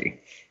 Charlesy?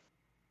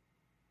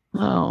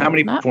 Oh, how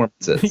many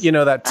performances?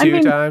 That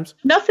two times?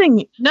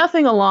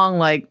 Nothing along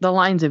like the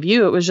lines of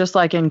you. It was just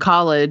like in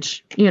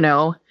college,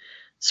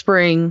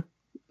 spring.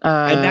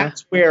 And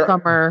that's where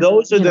summer,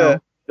 those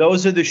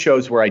are the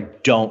shows where I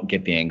don't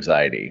get the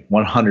anxiety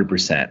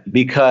 100%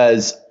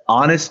 because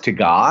honest to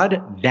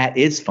God, that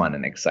is fun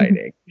and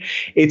exciting.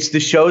 It's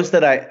the shows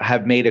that I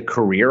have made a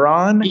career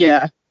on.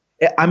 Yeah.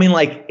 I mean,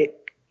 like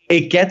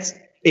it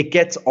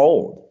gets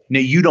old. Now,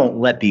 you don't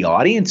let the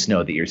audience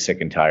know that you're sick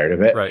and tired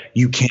of it. Right.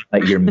 You can't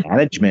let your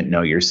management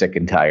know you're sick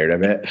and tired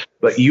of it,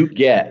 but you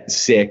get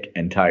sick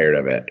and tired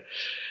of it.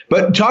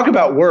 But talk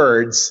about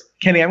words.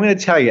 Kenny, I'm going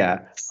to tell you,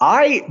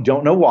 I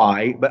don't know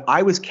why, but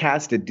I was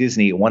cast at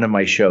Disney at one of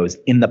my shows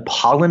in the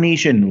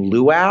Polynesian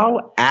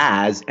luau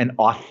as an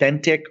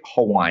authentic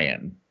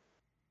Hawaiian.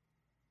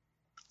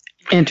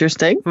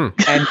 Interesting.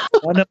 And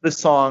one of the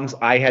songs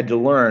I had to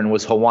learn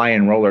was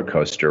Hawaiian Roller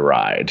Coaster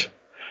Ride.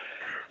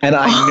 And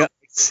I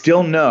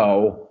still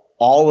know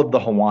all of the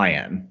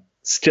Hawaiian,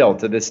 still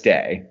to this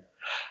day.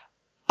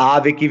 A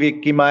Viki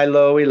Viki mai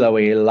loi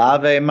loi,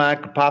 lave mai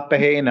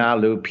kapapehe na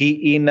lu,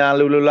 pi na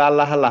lulu la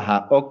la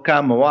ha,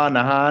 oka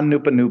moana ha,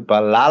 nupa nupa,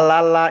 la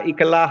la la,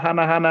 ika la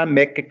hana hana,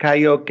 meka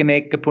kayo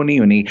kaneka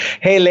puniuni,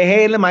 hele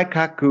hele mai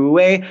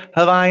kakue,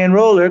 Hawaiian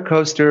Roller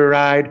Coaster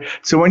Ride.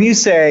 So when you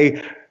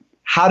say,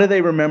 how do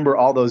they remember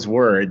all those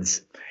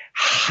words?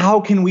 How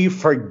can we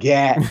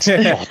forget?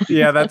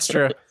 Yeah, that's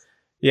true.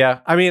 Yeah.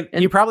 I mean,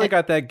 you probably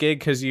got that gig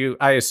because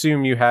I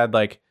assume you had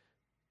like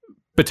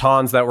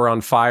batons that were on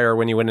fire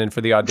when you went in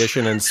for the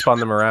audition and spun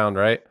them around,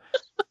 right?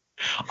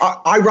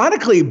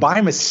 Ironically,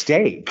 by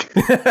mistake.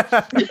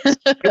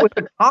 It was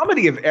a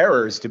comedy of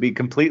errors, to be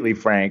completely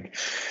frank.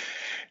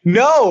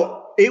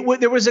 No,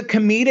 there was a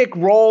comedic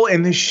role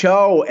in the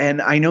show,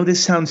 and I know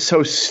this sounds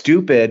so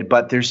stupid,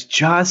 but there's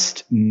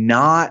just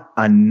not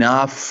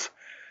enough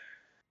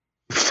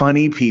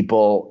funny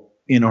people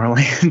in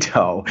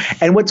Orlando.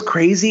 And what's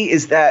crazy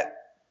is that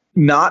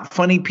not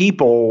funny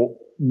people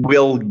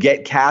will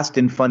get cast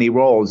in funny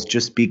roles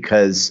just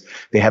because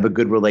they have a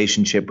good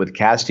relationship with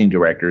casting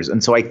directors.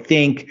 And so I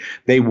think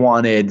they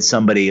wanted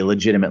somebody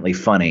legitimately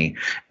funny.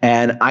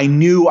 And I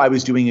knew I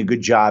was doing a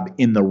good job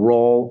in the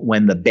role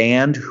when the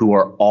band, who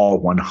are all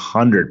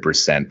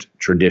 100%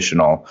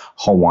 traditional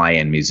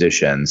Hawaiian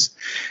musicians,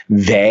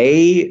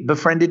 they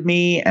befriended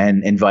me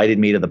and invited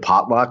me to the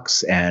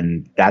potlucks.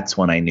 And that's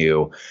when I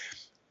knew,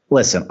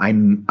 listen,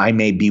 I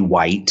may be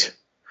white,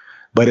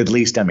 but at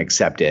least I'm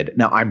accepted.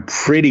 Now, I'm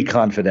pretty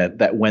confident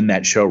that when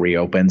that show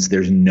reopens,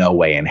 there's no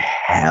way in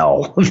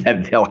hell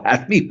that they'll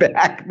have me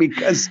back,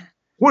 because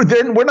we're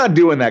not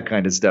doing that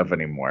kind of stuff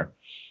anymore.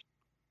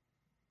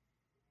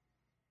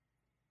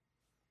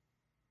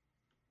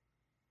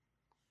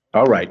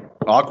 All right.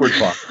 Awkward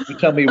pause. You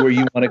tell me where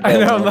you want to go. I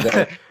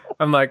know,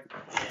 I'm like,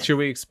 should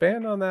we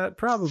expand on that?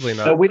 Probably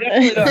not. No, we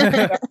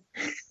don't.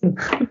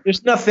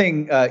 There's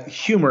nothing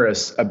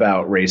humorous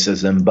about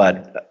racism,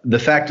 but the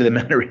fact of the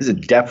matter is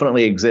it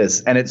definitely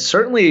exists. And it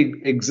certainly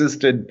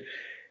existed,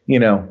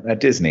 at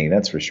Disney,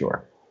 that's for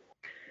sure.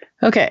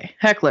 Okay,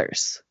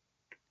 hecklers.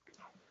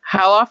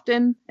 How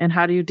often and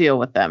how do you deal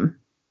with them?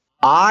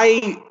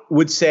 I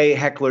would say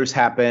hecklers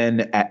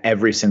happen at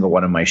every single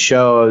one of my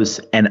shows,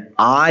 and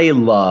I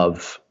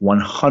love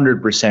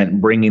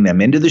 100% bringing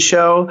them into the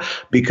show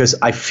because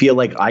I feel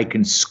like I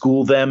can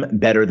school them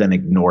better than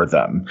ignore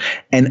them.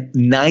 And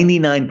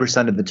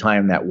 99% of the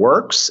time that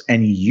works,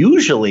 and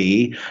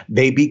usually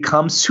they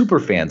become super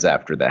fans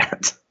after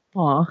that.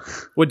 Aw,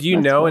 Would you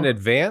know in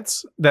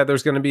advance that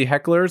there's going to be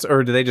hecklers,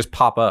 or do they just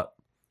pop up?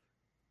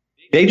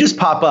 They just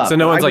pop up. So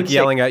no one's like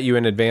yelling at you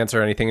in advance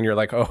or anything, and you're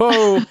like,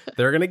 oh,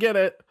 they're going to get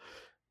it.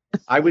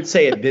 I would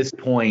say at this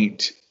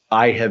point,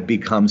 I have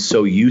become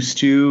so used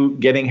to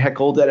getting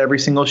heckled at every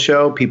single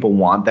show. People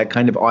want that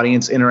kind of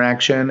audience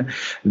interaction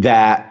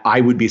that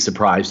I would be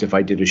surprised if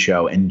I did a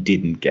show and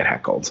didn't get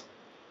heckled.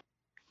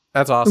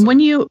 That's awesome. When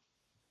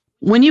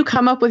you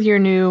come up with your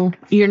new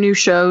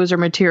shows or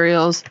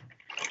materials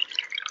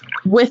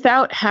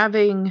without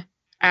having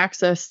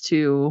access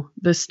to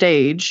the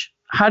stage,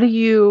 how do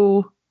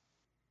you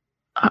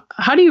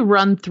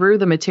run through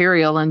the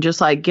material and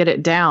just like get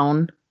it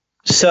down?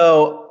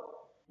 So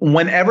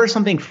whenever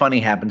something funny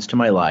happens to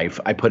my life,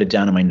 I put it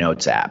down in my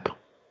notes app.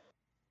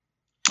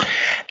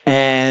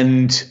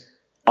 And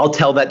I'll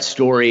tell that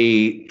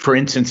story. For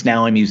instance,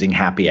 now I'm using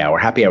Happy Hour.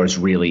 Happy Hour is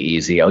really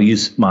easy.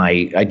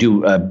 I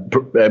do a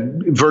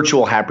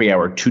virtual Happy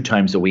Hour 2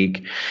 times a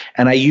week.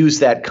 And I use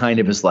that kind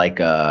of as like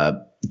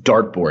a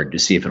dartboard to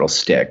see if it'll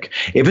stick.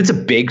 If it's a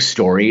big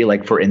story,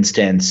 like for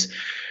instance,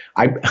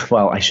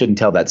 I shouldn't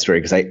tell that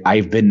story because I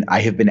have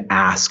been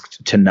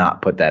asked to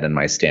not put that in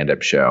my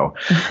stand-up show.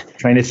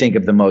 Trying to think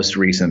of the most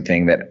recent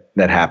thing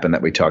that happened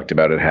that we talked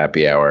about at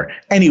Happy Hour.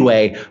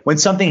 Anyway, when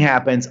something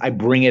happens, I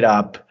bring it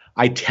up.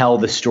 I tell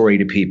the story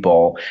to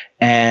people.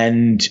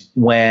 And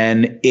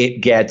when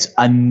it gets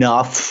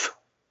enough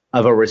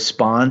of a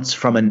response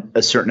from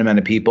a certain amount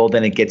of people,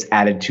 then it gets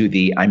added to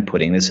the I'm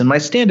putting this in my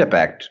stand-up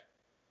act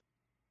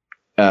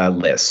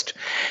list.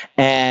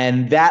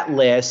 And that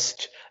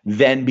list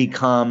then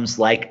becomes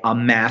like a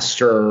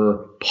master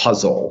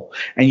puzzle.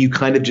 And you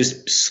kind of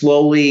just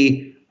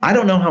slowly, I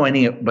don't know how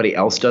anybody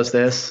else does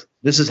this.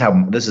 This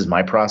is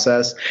my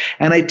process.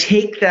 And I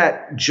take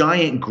that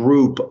giant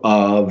group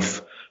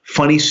of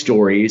funny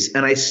stories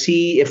and I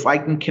see if I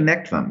can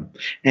connect them.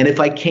 And if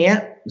I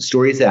can't, the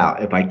story's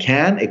out. If I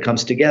can, it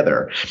comes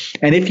together.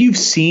 And if you've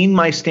seen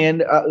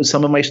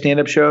some of my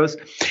stand-up shows,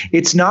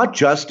 it's not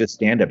just a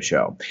stand-up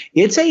show.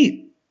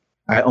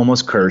 I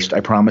almost cursed. I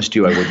promised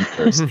you I wouldn't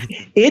curse.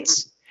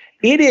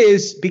 It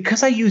is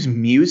because I use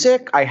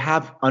music. I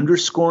have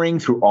underscoring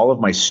through all of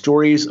my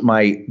stories.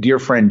 My dear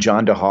friend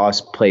John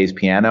DeHaas plays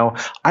piano.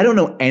 I don't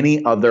know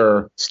any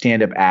other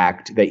stand-up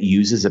act that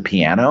uses a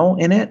piano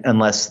in it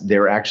unless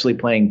they're actually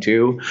playing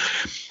too.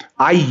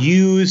 I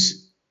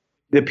use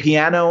the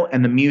piano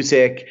and the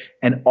music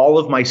and all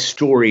of my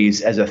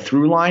stories as a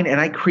through line, and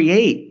I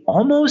create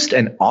almost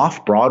an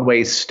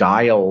off-Broadway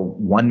style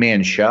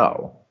one-man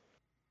show.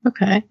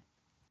 Okay.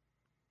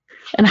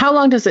 And how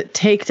long does it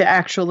take to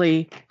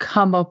actually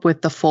come up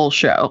with the full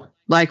show?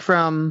 Like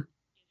from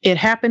it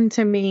happened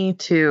to me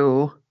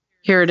to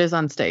here it is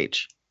on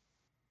stage.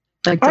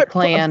 Like the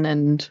plan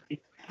and.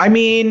 I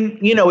mean,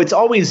 it's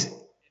always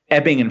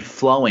ebbing and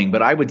flowing,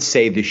 but I would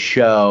say the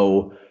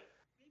show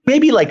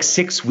maybe like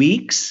 6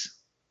 weeks,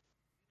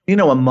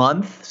 a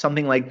month,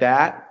 something like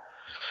that.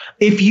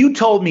 If you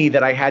told me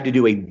that I had to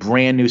do a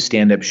brand new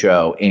stand-up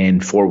show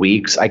in 4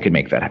 weeks, I could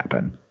make that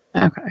happen.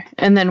 Okay.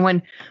 And then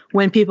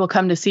when people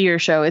come to see your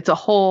show, it's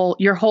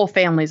your whole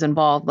family's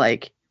involved.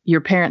 Like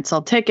your parents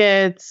sell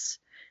tickets,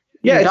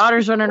 your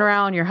daughter's running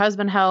around, your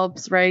husband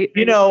helps, right?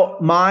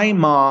 My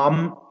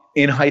mom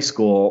in high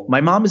school,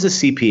 my mom is a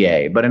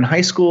CPA, but in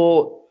high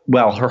school,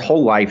 well, her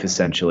whole life,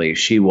 essentially,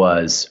 she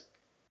was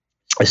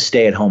a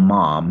stay-at-home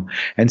mom.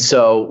 And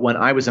so when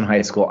I was in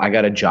high school, I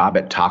got a job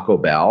at Taco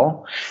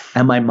Bell,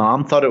 and my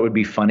mom thought it would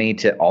be funny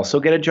to also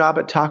get a job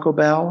at Taco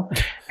Bell,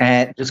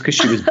 and just because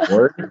she was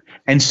bored.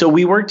 And so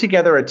we worked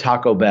together at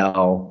Taco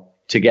Bell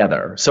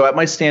together. So at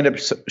my stand-up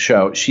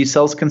show, she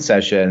sells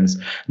concessions.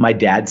 My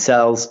dad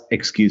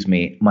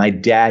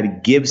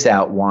gives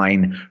out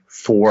wine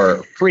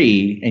for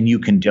free, and you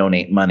can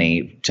donate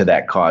money to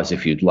that cause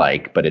if you'd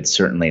like, but it's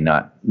certainly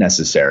not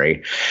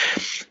necessary.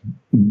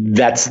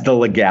 That's the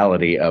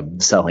legality of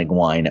selling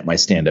wine at my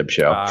stand-up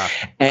show.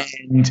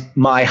 And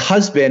my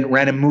husband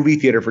ran a movie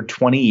theater for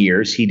 20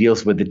 years. He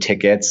deals with the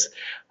tickets.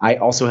 I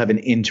also have an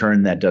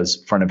intern that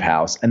does front of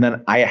house. And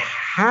then I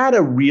had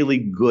a really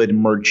good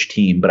merch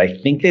team, but I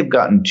think they've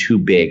gotten too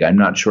big. I'm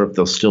not sure if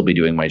they'll still be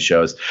doing my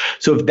shows.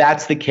 So if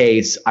that's the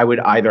case, I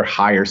would either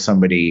hire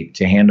somebody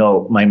to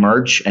handle my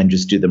merch and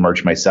just do the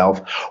merch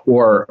myself,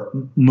 or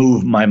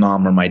move my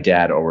mom or my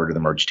dad over to the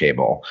merch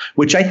table,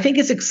 which I think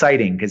is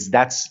exciting because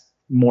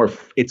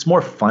it's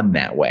more fun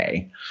that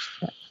way.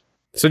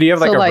 So do you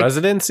have a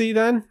residency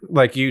then?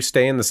 Like you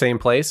stay in the same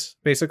place,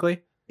 basically?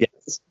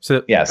 Yes.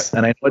 Yes.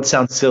 And I know it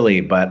sounds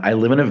silly, but I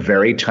live in a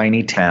very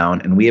tiny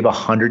town, and we have a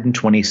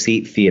 120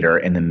 seat theater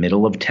in the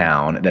middle of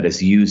town that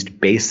is used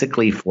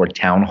basically for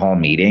town hall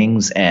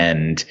meetings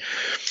and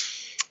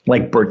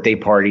like birthday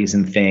parties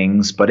and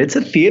things. But it's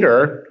a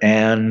theater,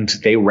 and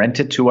they rent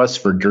it to us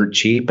for dirt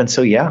cheap. And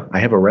so, yeah, I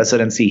have a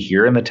residency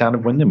here in the town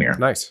of Windermere.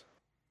 Nice.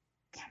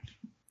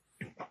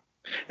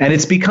 And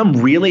it's become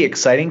really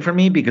exciting for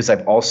me because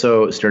I've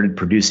also started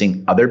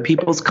producing other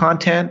people's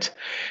content.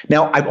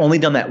 Now, I've only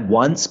done that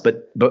once,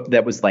 but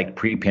that was like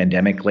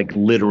pre-pandemic, like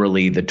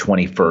literally the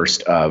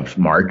 21st of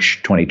March,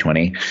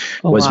 2020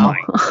 was mine.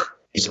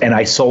 And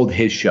I sold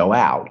his show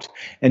out.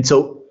 And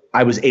so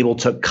I was able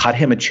to cut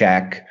him a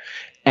check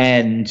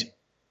and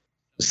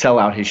sell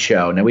out his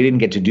show. Now, we didn't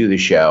get to do the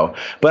show,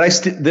 but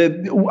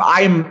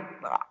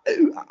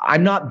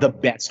I'm not the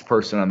best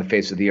person on the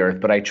face of the earth,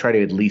 but I try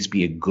to at least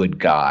be a good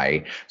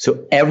guy.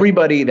 So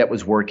everybody that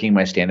was working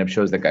my stand-up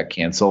shows that got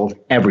canceled,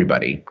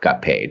 everybody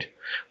got paid.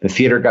 The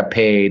theater got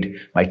paid.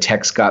 My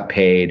techs got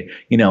paid.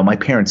 My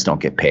parents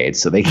don't get paid,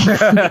 so they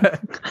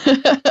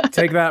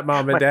take that,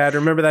 mom and dad.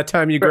 Remember that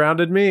time you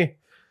grounded me?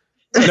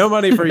 No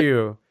money for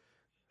you.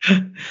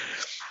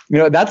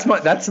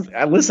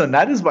 Listen,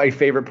 that is my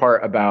favorite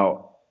part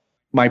about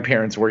my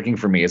parents working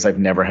for me is I've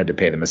never had to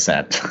pay them a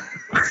cent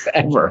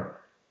ever.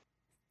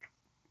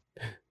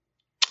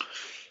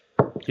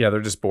 Yeah,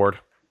 they're just bored.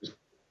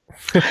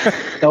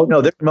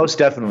 No, they're most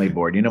definitely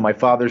bored. My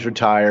father's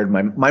retired.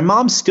 My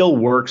mom still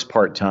works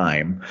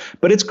part-time,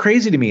 but it's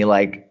crazy to me.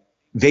 Like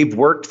they've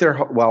worked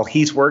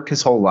he's worked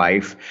his whole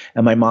life,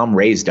 and my mom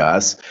raised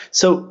us.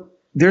 So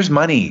there's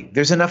money.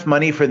 There's enough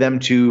money for them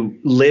to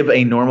live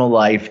a normal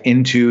life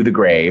into the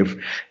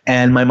grave.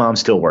 And my mom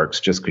still works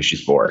just because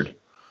she's bored.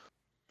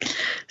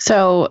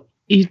 So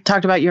you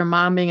talked about your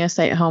mom being a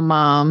stay-at-home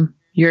mom.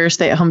 You're a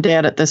stay-at-home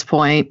dad at this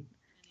point.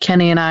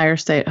 Kenny and I are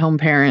stay-at-home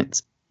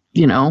parents.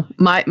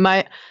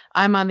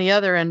 I'm on the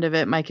other end of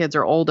it. My kids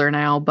are older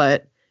now,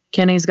 but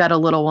Kenny's got a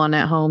little one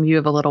at home. You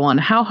have a little one.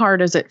 How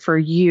hard is it for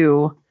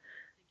you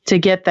to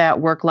get that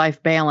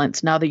work-life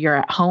balance now that you're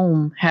at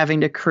home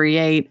having to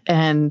create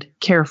and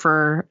care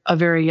for a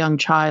very young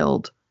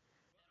child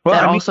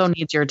that also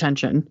needs your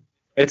attention?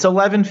 It's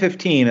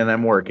 11:15 and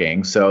I'm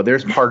working. So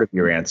there's part of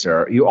your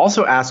answer. You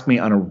also asked me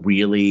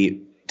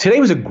today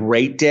was a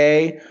great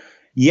day.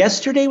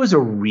 Yesterday was a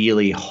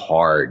really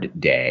hard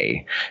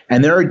day.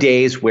 And there are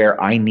days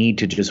where I need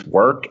to just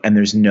work and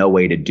there's no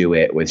way to do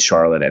it with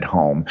Charlotte at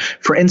home.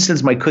 For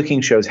instance, my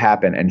cooking shows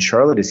happen and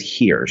Charlotte is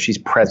here. She's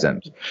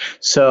present.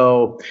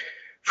 So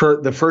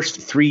for the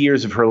first 3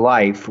 years of her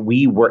life,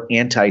 we were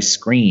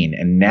anti-screen,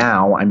 and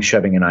now I'm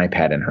shoving an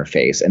iPad in her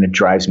face, and it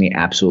drives me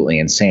absolutely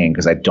insane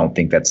because I don't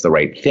think that's the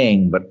right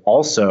thing. But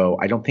also,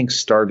 I don't think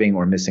starving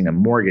or missing a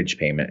mortgage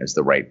payment is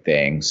the right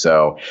thing.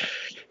 So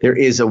there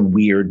is a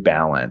weird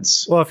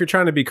balance. Well, if you're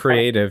trying to be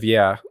creative,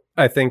 yeah,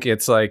 I think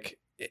it's like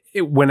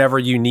whenever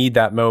you need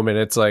that moment,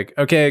 it's like,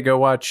 okay, go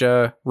watch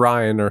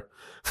Ryan or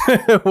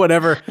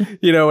whatever,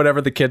 whatever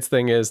the kids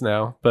thing is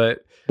now.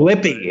 But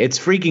Blippi, it's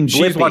freaking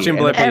Blippi. She's watching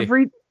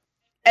Blippi.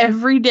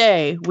 Every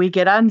day we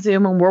get on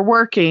Zoom and we're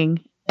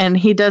working and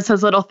he does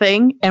his little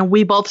thing and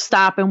we both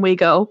stop and we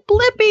go,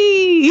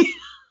 Blippi.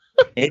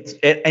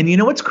 And you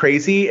know what's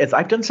crazy is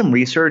I've done some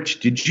research.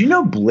 Did you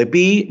know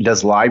Blippi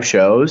does live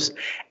shows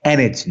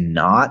and it's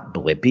not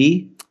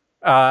Blippi?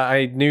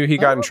 I knew he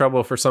got in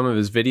trouble for some of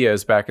his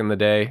videos back in the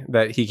day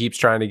that he keeps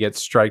trying to get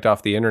striked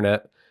off the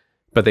internet,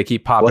 but they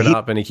keep popping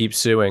up and he keeps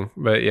suing.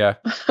 But yeah.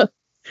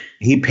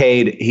 He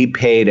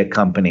paid a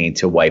company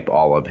to wipe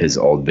all of his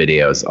old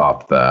videos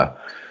off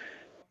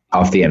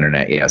the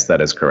internet. Yes,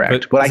 that is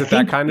correct. But is it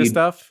that kind of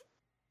stuff?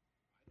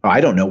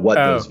 I don't know what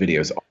those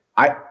videos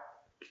are.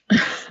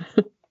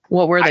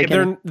 What were they?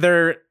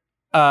 They're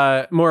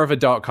more of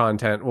adult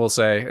content, we'll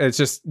say. It's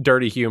just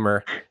dirty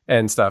humor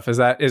and stuff. Is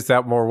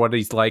that more what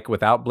he's like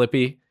without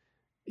Blippi?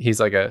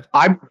 He's like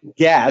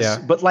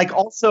but like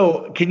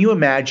also, can you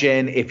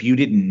imagine if you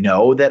didn't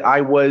know that I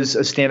was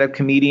a stand-up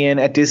comedian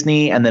at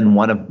Disney, and then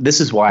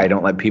this is why I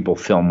don't let people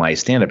film my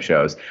stand-up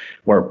shows,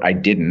 where I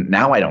didn't.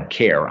 Now I don't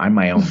care. I'm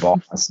my own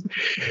boss.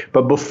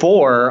 But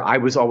before, I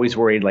was always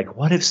worried, like,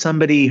 what if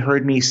somebody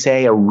heard me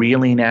say a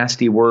really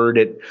nasty word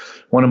at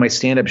one of my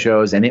stand-up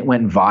shows and it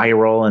went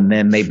viral, and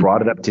then they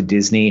brought it up to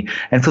Disney.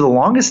 And for the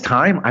longest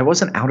time, I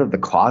wasn't out of the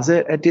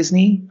closet at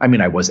Disney. I mean,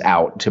 I was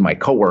out to my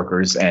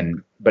coworkers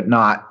but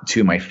not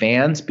to my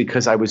fans,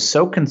 because I was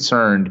so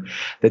concerned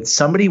that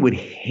somebody would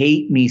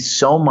hate me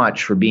so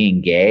much for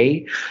being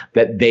gay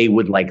that they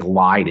would like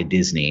lie to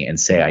Disney and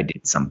say I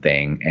did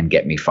something and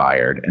get me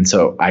fired. And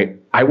so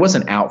I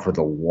wasn't out for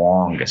the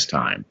longest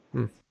time.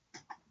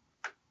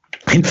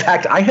 In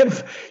fact, I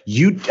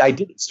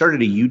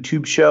started a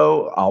YouTube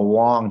show a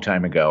long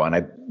time ago, and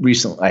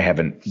I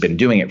haven't been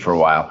doing it for a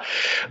while,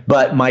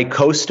 but my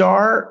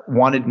co-star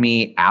wanted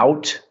me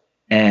out,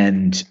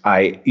 and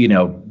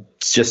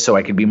just so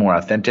I could be more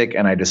authentic,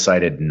 and I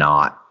decided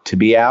not to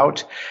be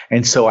out.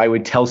 And so I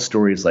would tell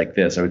stories like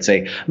this. I would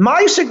say,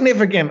 my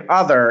significant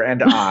other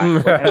and I.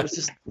 And it was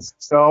just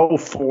so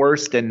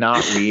forced and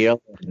not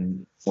real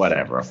and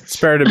whatever. It's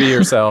better to be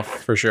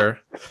yourself, for sure.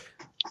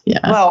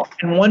 Yeah. Well,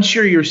 and once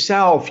you're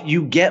yourself,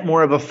 you get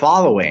more of a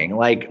following.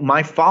 Like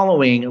my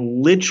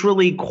following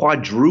literally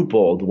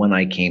quadrupled when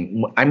I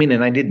came. I mean,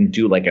 and I didn't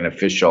do like an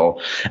official,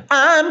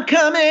 I'm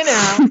coming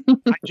out.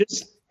 I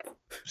just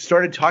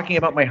started talking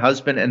about my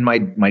husband and my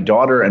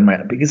daughter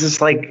because it's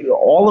like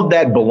all of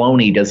that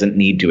baloney doesn't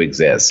need to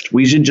exist.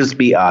 We should just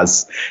be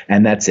us,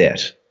 and that's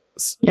it.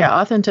 Yeah,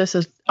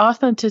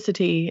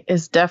 authenticity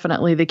is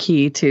definitely the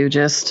key to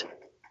just.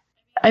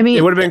 I mean,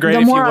 it would have been great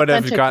if you would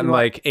have gotten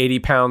like 80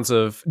 pounds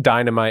of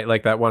dynamite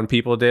like that one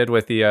People did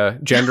with the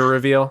gender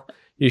reveal.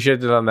 You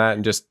should have done that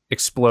and just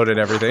exploded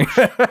everything.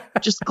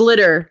 Just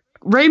glitter.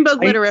 Rainbow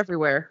glitter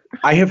everywhere.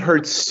 I have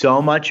heard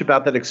so much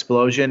about that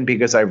explosion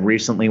because I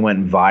recently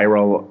went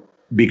viral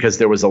because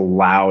there was a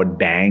loud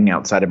bang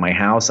outside of my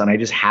house, and I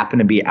just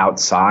happened to be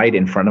outside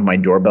in front of my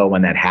doorbell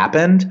when that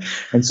happened.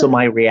 And so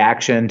my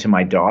reaction to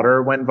my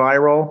daughter went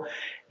viral,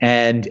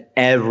 and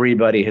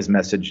everybody has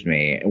messaged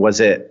me. Was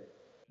it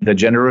the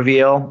gender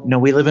reveal? No,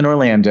 we live in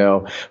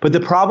Orlando. But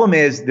the problem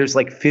is there's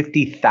like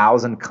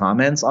 50,000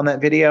 comments on that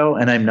video,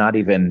 and I'm not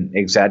even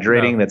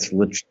exaggerating. No. That's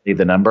literally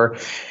the number.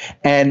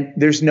 And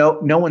there's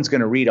no one's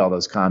going to read all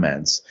those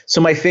comments.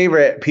 So my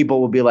favorite people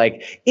will be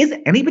like, is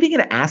anybody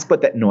going to ask what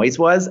that noise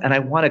was? And I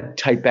want to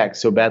type back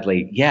so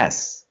badly,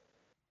 yes.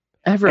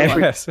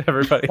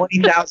 Everybody.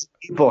 20,000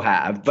 people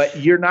have, but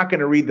you're not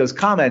going to read those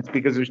comments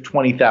because there's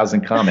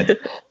 20,000 comments.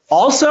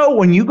 Also,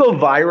 when you go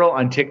viral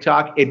on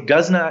TikTok, it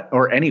does not,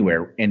 or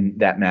anywhere in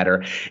that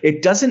matter,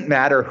 it doesn't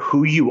matter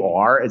who you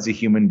are as a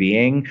human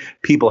being.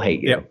 People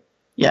hate you. Yep.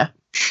 Yeah.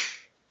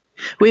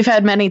 We've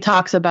had many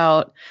talks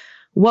about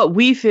what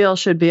we feel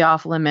should be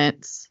off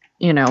limits,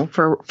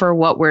 for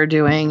what we're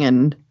doing.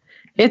 And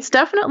it's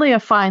definitely a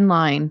fine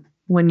line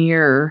when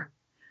you're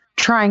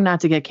trying not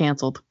to get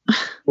canceled.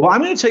 Well,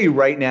 I'm going to tell you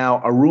right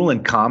now, a rule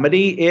in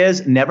comedy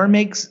is never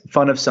make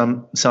fun of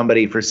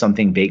somebody for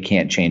something they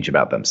can't change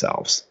about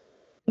themselves.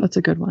 That's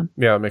a good one.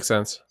 Yeah, that makes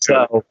sense.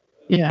 So,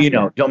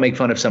 don't make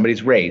fun of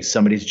somebody's race,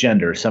 somebody's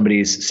gender,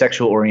 somebody's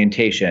sexual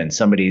orientation,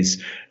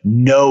 somebody's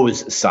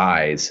nose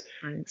size,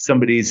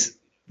 somebody's,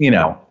 you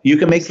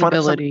can make fun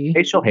of somebody's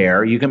facial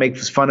hair. You can make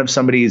fun of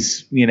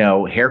somebody's,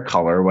 hair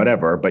color,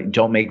 whatever, but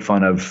don't make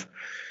fun of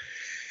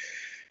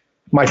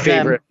my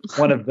favorite,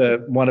 one of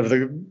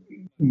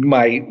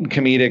my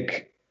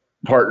comedic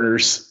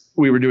partners.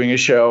 We were doing a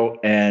show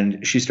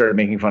and she started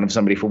making fun of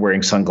somebody for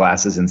wearing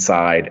sunglasses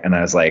inside. And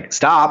I was like,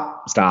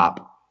 stop.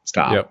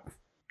 Yep.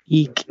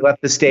 Eek. She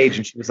left the stage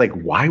and she was like,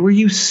 "Why were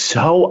you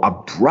so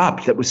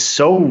abrupt? That was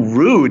so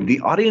rude.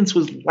 The audience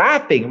was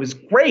laughing. It was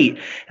great."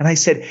 And I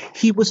said,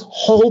 "He was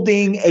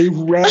holding a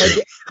red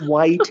and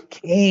white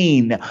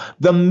cane.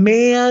 The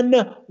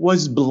man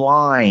was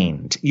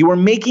blind. You were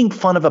making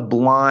fun of a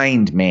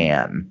blind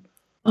man."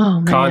 Oh,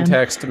 man.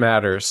 Context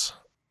matters.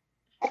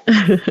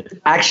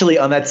 Actually,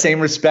 on that same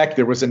respect,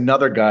 there was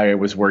another guy I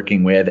was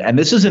working with, and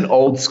this is an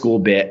old school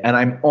bit, and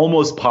I'm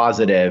almost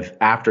positive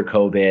after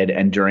COVID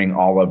and during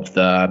all of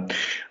the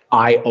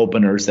eye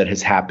openers that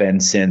has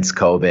happened since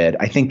COVID,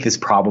 I think this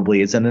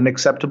probably isn't an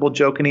acceptable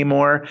joke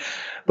anymore.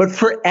 But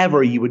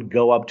forever, you would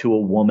go up to a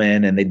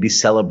woman and they'd be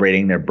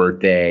celebrating their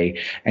birthday,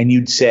 and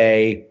you'd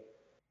say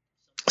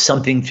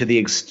something to the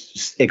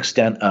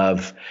extent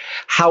of,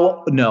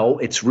 no,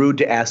 it's rude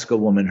to ask a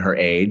woman her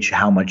age.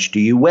 How much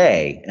do you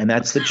weigh? And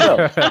that's the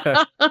joke.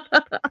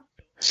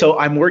 So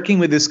I'm working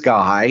with this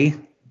guy,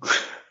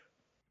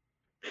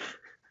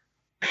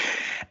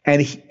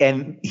 and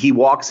he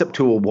walks up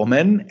to a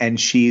woman, and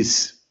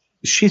she's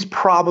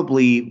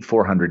probably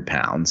 400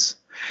 pounds.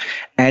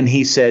 And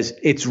he says,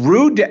 "It's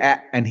rude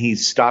to and he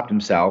stopped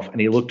himself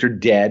and he looked her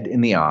dead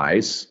in the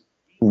eyes,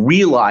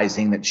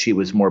 realizing that she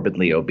was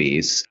morbidly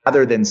obese,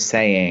 rather than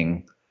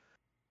saying,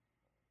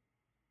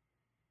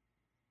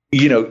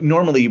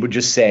 normally you would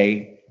just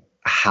say,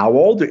 how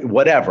old,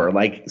 whatever,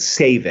 like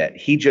save it.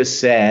 He just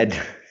said,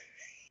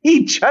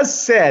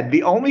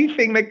 the only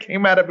thing that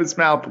came out of his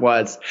mouth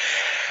was,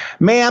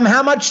 "Ma'am,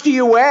 how much do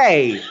you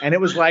weigh?" And it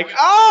was like,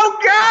 oh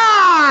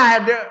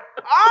God,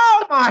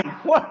 oh my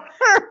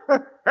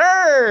word.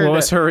 What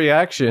was her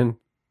reaction?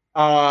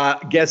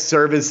 Guest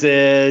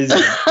services.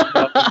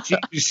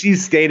 She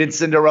stayed at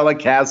Cinderella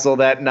Castle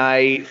that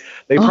night.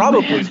 They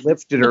probably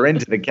lifted her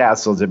into the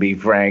castle, to be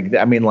frank.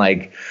 I mean,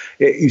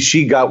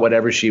 she got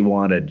whatever she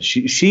wanted.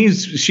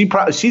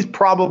 She's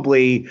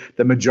probably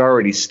the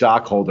majority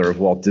stockholder of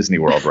Walt Disney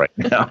World right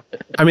now.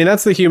 I mean,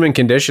 that's the human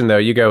condition, though.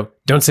 You go,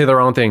 don't say the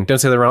wrong thing. Don't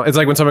say the wrong. It's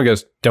like when someone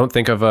goes, don't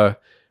think of a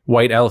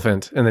white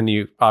elephant, and then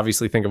you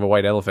obviously think of a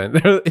white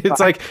elephant. It's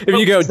like if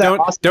you go,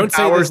 don't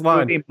say this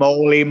line.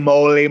 Moly.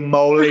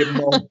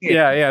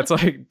 Yeah. It's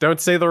like, don't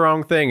say the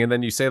wrong thing, and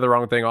then you say the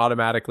wrong thing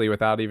automatically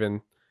without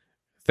even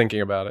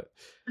thinking about it.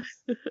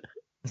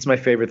 It's my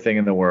favorite thing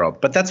in the world.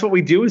 But that's what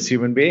we do as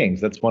human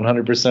beings. That's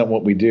 100%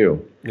 what we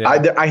do.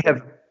 Yeah. I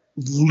have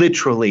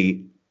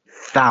literally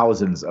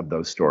thousands of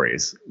those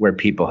stories where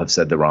people have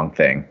said the wrong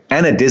thing,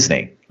 and at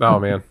Disney. Oh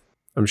man,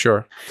 I'm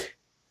sure.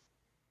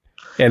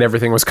 And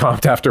everything was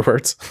comped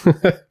afterwards.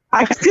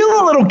 I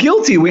feel a little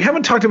guilty. We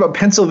haven't talked about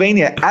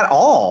Pennsylvania at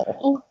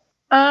all.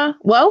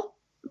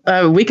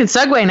 We can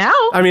segue now.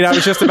 I mean, I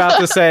was just about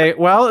to say,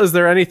 well, is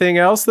there anything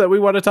else that we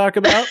want to talk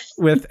about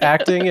with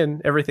acting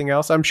and everything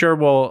else? I'm sure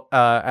we'll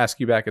ask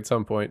you back at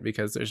some point,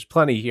 because there's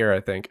plenty here,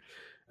 I think.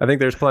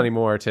 There's plenty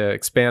more to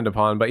expand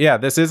upon. But yeah,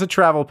 this is a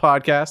travel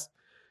podcast,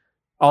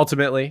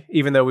 ultimately,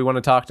 even though we want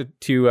to talk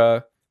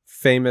to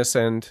famous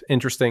and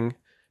interesting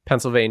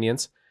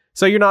Pennsylvanians.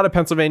 So you're not a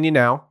Pennsylvanian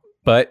now,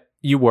 but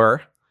you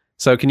were.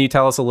 So can you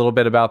tell us a little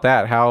bit about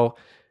that? How,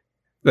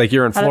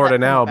 you're in Florida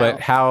now,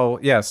 but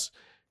yes.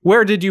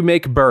 Where did you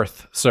make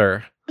birth,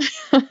 sir?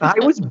 I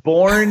was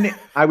born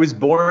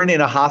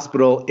in a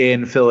hospital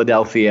in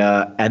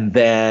Philadelphia, and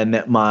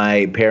then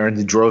my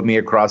parents drove me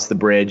across the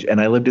bridge, and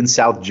I lived in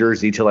South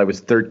Jersey till I was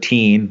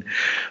 13.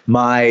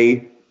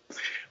 My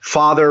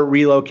father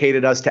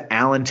relocated us to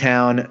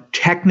Allentown,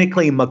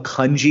 technically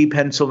Macungie,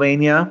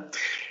 Pennsylvania.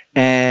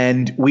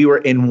 And we were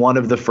in one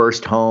of the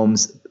first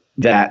homes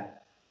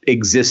that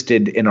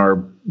existed in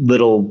our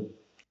little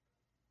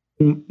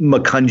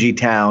Macungie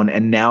town.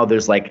 And now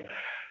there's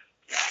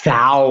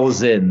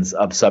thousands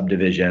of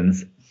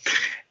subdivisions.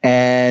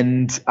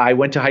 And I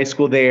went to high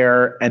school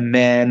there. And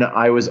then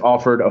I was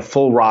offered a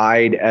full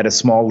ride at a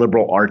small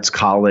liberal arts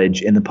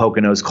college in the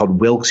Poconos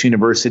called Wilkes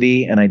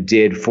University. And I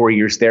did 4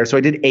 years there. So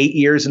I did 8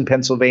 years in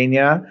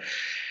Pennsylvania.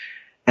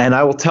 And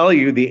I will tell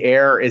you, the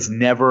air is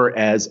never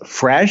as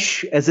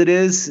fresh as it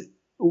is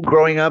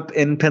growing up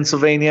in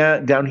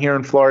Pennsylvania down here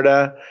in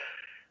Florida.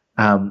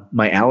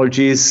 My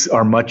allergies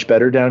are much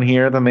better down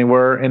here than they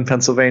were in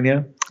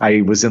Pennsylvania.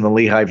 I was in the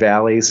Lehigh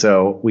Valley,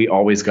 so we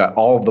always got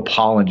all of the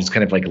pollen just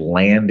kind of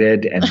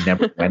landed and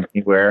never went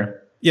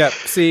anywhere. Yeah.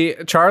 See,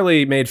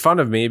 Charlie made fun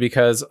of me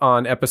because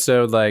on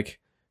episode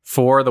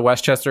 4, the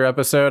Westchester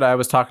episode, I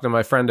was talking to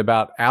my friend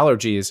about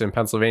allergies in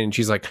Pennsylvania, and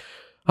she's like,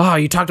 "Oh,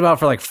 you talked about it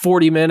for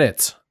 40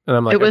 minutes." And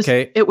I'm like,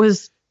 okay. It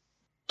was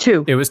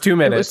 2. It was 2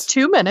 minutes. It was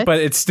 2 minutes. But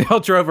it still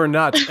drove her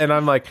nuts. And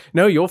I'm like,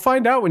 no, you'll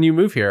find out when you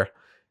move here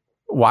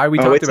why we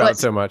talked about it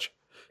so much.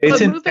 It's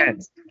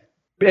intense.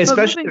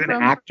 Especially as an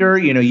actor,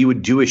 you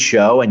would do a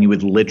show and you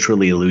would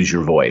literally lose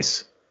your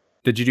voice.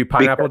 Did you do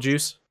pineapple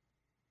juice?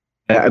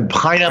 Pineapple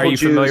Are you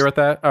juice, familiar with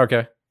that?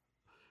 Okay.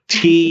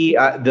 Tea.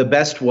 The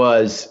best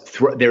was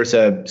there's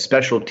a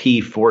special tea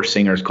for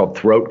singers called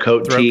throat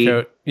coat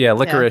tea. Yeah,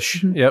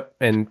 licorice. Yeah. Yep,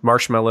 and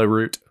marshmallow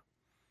root.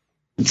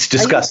 It's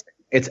disgusting.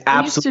 It's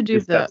absolutely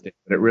disgusting,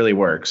 but it really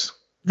works.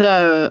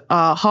 The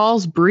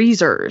Hall's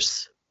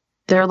Breezers.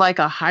 They're like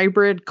a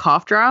hybrid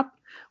cough drop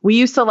we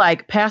used to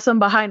like pass them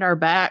behind our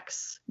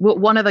backs.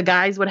 One of the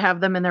guys would have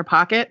them in their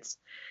pockets.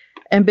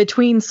 And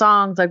between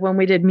songs, like when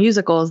we did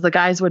musicals, the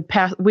guys would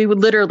we would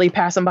literally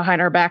pass them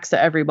behind our backs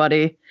to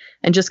everybody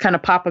and just kind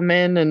of pop them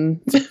in. And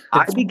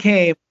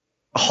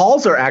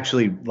halls are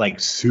actually like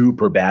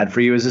super bad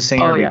for you as a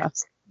singer. Oh, yeah.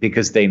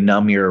 Because they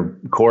numb your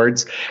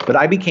chords. But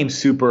I became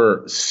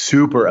super,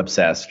 super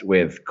obsessed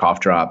with cough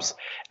drops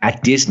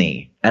at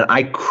Disney.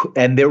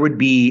 And there would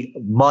be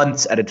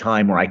months at a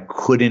time where I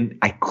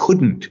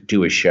couldn't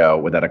do a show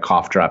without a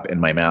cough drop in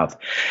my mouth.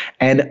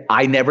 And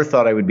I never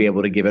thought I would be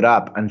able to give it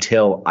up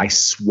until I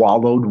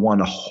swallowed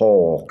one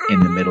whole in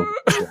the middle of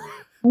the show.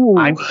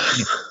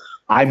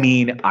 I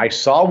mean, I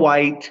saw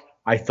white.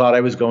 I thought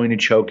I was going to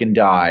choke and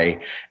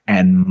die.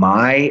 And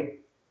my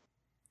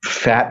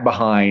fat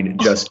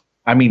behind just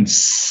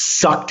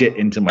sucked it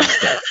into my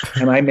stomach,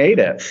 and I made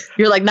it.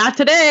 You're like, not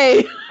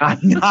today.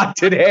 Not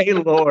today,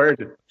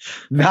 Lord.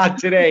 Not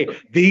today.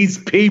 These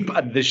people,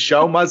 the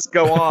show must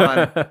go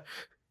on.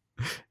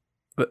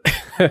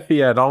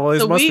 Yeah, it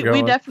always must go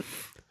on.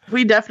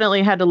 We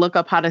definitely had to look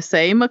up how to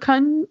say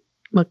Makunji.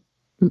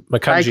 I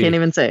can't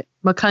even say it.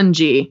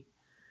 Makunji.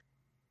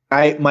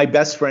 My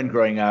best friend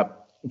growing up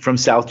from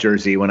South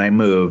Jersey, when I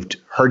moved,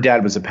 her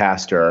dad was a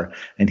pastor,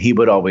 and he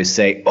would always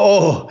say,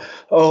 oh,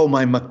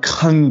 my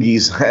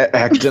Makungi's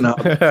acting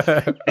up.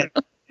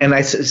 and I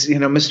says,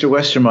 Mr.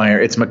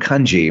 Westermeyer, it's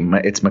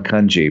Makunji. It's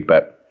Makunji.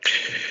 But,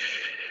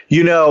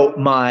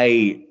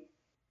 my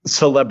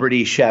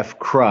celebrity chef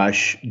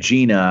crush,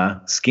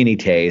 Gina Skinny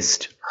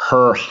Taste,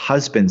 her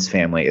husband's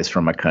family is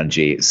from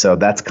Makunji. So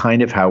that's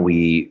kind of how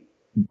we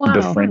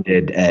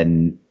befriended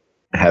and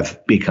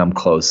have become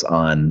close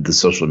on the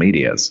social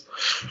medias.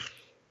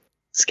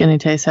 Skinny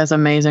Taste has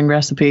amazing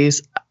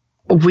recipes.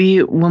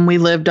 When we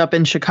lived up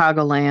in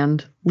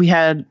Chicagoland, we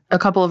had a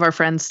couple of our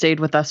friends stayed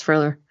with us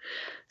for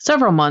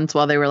several months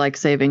while they were like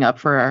saving up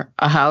for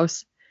a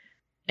house.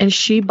 And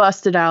she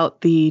busted out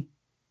the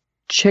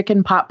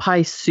chicken pot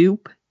pie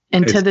soup.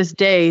 And to this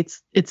day,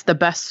 it's the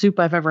best soup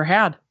I've ever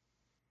had.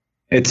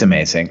 It's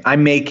amazing.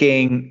 I'm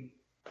making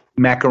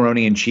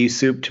macaroni and cheese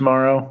soup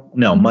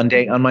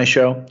Monday on my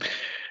show.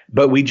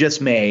 But we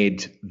just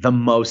made the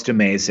most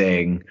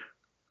amazing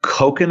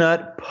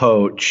coconut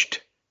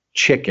poached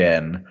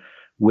chicken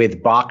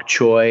with bok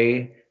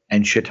choy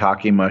and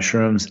shiitake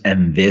mushrooms,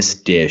 and this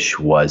dish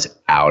was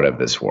out of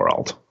this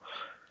world.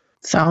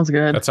 Sounds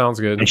good. That sounds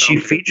good. And she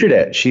featured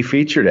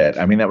it.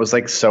 I mean, that was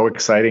like so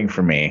exciting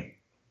for me.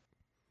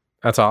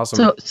 That's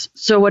awesome.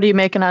 So what are you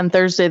making on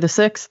Thursday the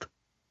 6th?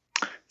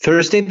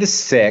 Thursday the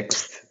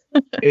 6th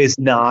is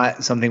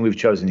not something we've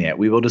chosen yet.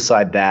 We will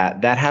decide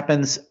that. That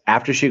happens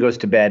after she goes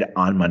to bed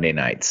on Monday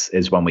nights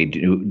is when we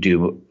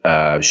do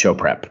show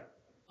prep.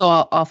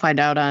 So I'll find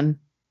out on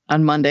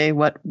Monday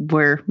what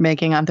we're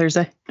making on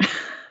Thursday.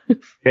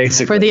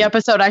 Basically. For the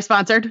episode I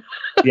sponsored.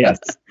 Yes.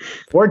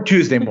 Or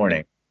Tuesday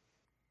morning.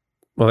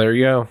 Well, there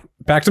you go.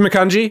 Back to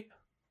Makunji.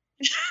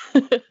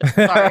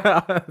 Sorry.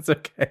 That's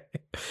okay.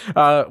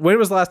 When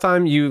was the last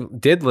time you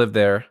did live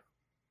there?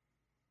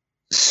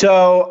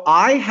 So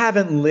I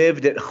haven't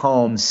lived at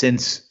home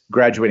since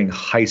graduating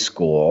high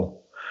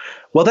school.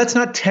 Well, that's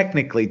not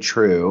technically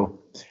true.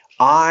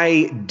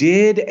 I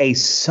did a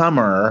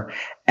summer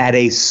at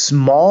a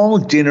small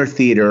dinner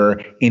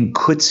theater in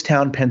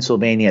Kutztown,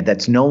 Pennsylvania,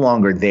 that's no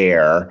longer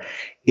there.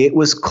 It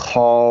was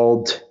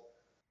called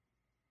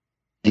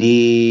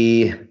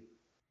the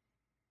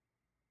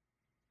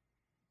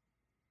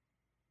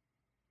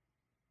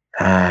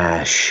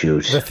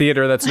The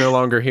theater that's no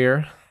longer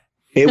here.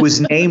 It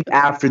was named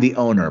after the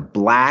owner,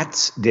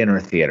 Blatt's Dinner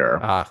Theater,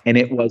 and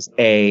it was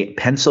a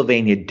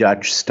Pennsylvania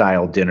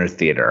Dutch-style dinner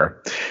theater.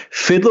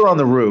 Fiddler on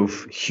the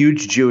Roof,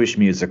 huge Jewish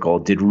musical,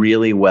 did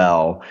really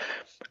well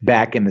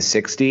back in the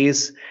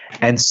 60s.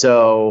 And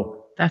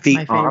so the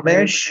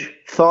Amish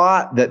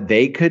thought that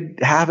they could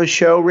have a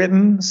show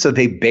written. So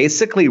they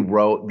basically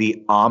wrote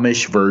the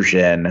Amish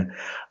version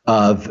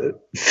of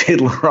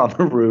Fiddler on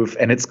the Roof,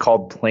 and it's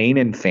called Plain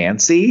and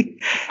Fancy.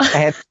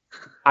 And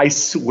I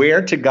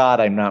swear to God,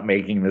 I'm not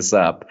making this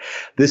up.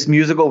 This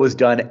musical was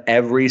done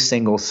every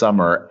single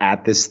summer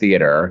at this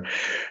theater.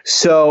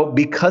 So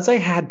because I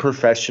had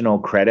professional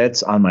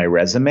credits on my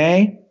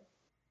resume,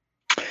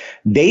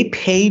 they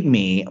paid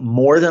me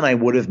more than I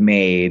would have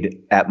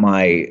made at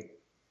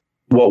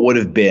what would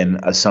have been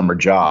a summer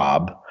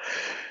job.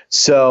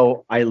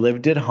 So I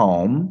lived at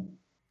home.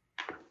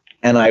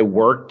 And I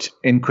worked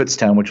in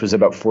Kutztown, which was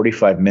about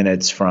 45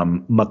 minutes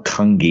from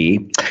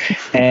Makungi,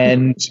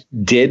 and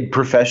did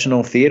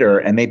professional theater.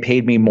 And they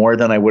paid me more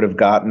than I would have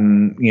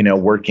gotten,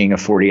 working a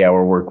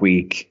 40-hour work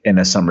week in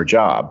a summer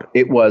job.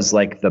 It was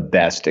like the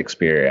best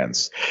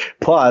experience.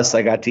 Plus,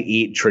 I got to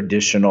eat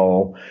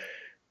traditional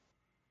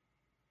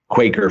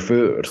Quaker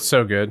food.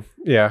 So good.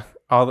 Yeah.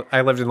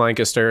 I lived in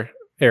Lancaster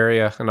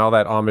area, and all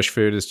that Amish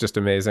food is just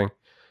amazing.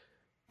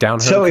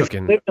 So if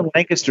you lived in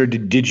Lancaster, do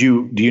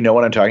you know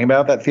what I'm talking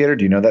about, that theater?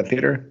 Do you know that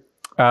theater?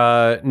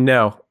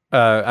 No.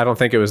 I don't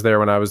think it was there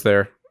when I was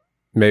there.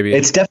 Maybe.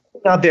 It's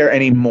definitely not there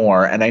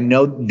anymore. And I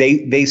know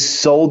they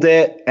sold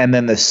it, and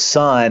then the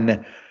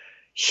son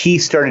he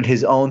started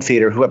his own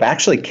theater, who I've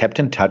actually kept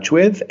in touch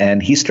with,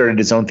 and he started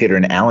his own theater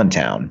in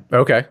Allentown.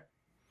 Okay.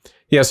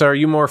 Yeah, so are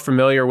you more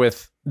familiar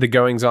with the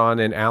goings on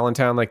in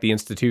Allentown, like the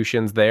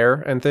institutions there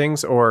and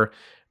things, or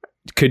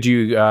could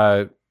you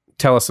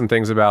tell us some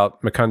things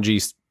about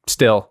Macungie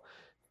still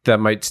that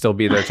might still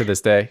be there to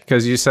this day?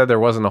 Because you said there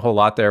wasn't a whole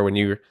lot there when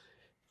you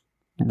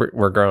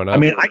were growing up. I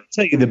mean, I can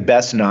tell you the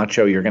best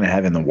nacho you're going to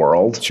have in the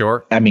world.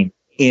 Sure. I mean,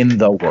 in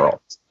the world.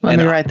 Let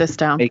me write this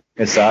down. Make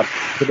this up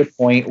to the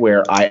point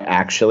where I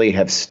actually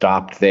have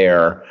stopped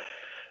there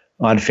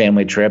on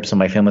family trips, and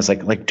my family's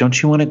like,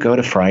 don't you want to go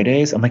to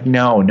Fridays? I'm like,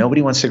 no,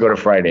 nobody wants to go to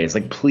Fridays.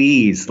 Like,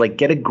 please, like,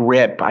 get a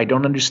grip. I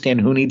don't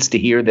understand who needs to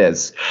hear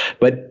this,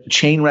 but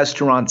chain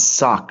restaurants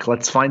suck.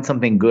 Let's find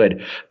something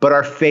good. But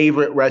our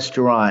favorite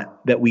restaurant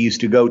that we used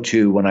to go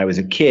to when I was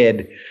a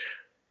kid,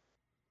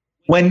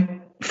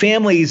 when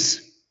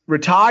families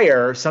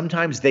retire,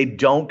 sometimes they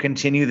don't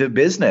continue the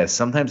business.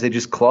 Sometimes they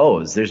just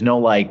close. There's no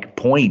like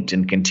point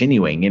in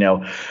continuing,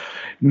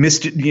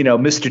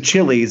 Mr.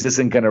 Chili's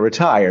isn't going to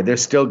retire. They're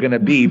still going to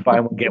be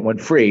buy one, get one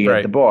free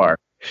at the bar.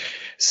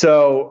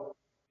 So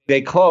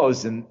they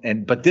closed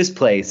but this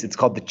place, it's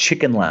called the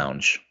Chicken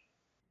Lounge.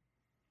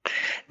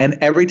 And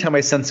every time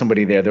I sent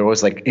somebody there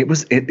was like, it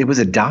was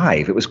a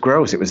dive. It was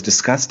gross. It was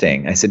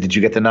disgusting. I said, did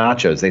you get the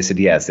nachos? They said,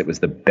 yes, it was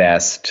the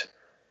best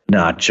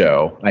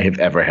nacho I have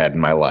ever had in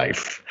my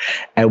life.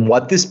 And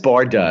what this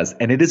bar does,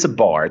 and it is a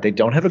bar, they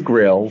don't have a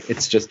grill,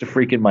 it's just a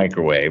freaking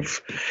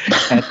microwave.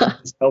 And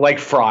it's no like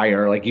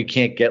fryer, like you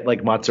can't get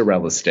like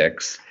mozzarella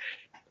sticks.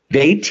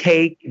 They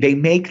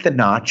make the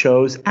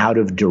nachos out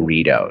of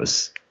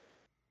Doritos.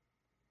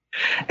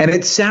 And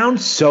it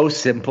sounds so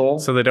simple.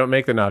 So they don't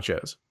make the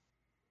nachos.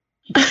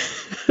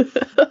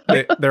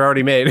 They're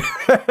already made.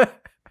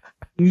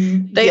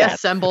 They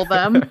assemble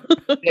them.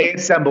 They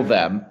assemble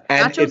them.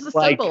 And Nachos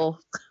assemble.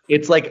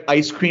 It's like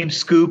ice cream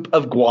scoop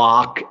of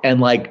guac and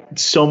like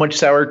so much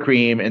sour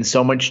cream and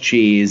so much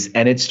cheese.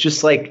 And it's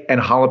just like, and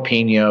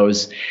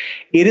jalapenos.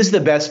 It is the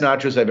best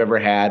nachos I've ever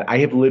had. I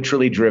have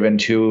literally driven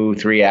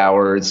 2-3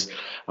 hours.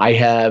 I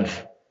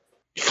have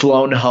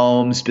flown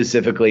home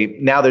specifically.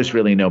 Now there's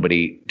really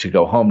nobody to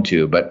go home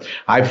to, but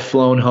I've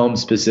flown home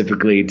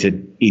specifically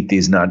to eat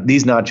these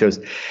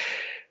nachos.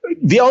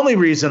 The only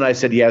reason I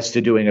said yes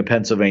to doing a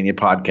Pennsylvania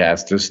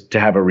podcast is to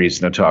have a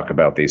reason to talk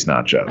about these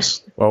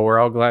nachos. Well, we're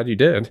all glad you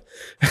did,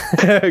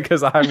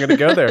 because I'm going to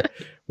go there.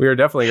 We are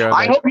definitely going there.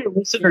 I hope your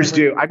listeners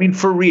do. I mean,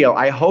 for real,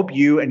 I hope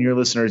you and your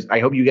listeners, I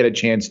hope you get a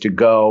chance to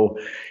go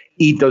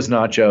eat those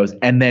nachos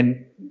and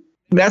then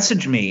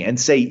message me and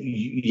say,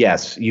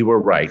 yes, you were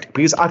right.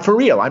 Because for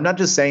real, I'm not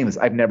just saying this.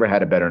 I've never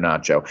had a better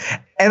nacho.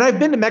 And I've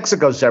been to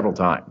Mexico several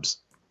times.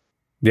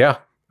 Yeah.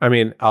 I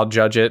mean, I'll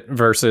judge it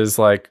versus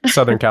like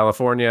Southern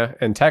California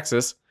and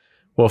Texas.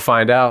 We'll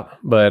find out,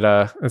 but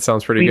it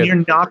sounds pretty good.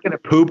 You're not going to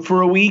poop for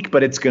a week,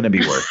 but it's going to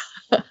be worth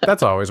it.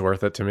 That's always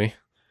worth it to me.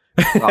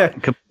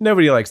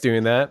 Nobody likes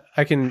doing that.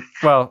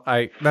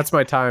 That's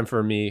my time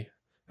for me.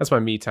 That's my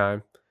me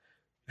time.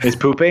 Is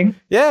pooping?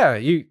 Yeah,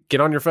 you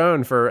get on your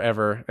phone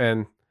forever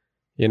and,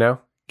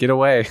 get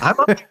away.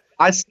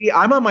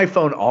 I'm on my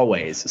phone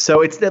always.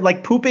 So it's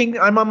like pooping.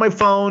 I'm on my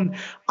phone.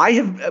 I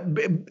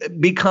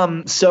have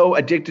become so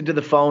addicted to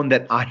the phone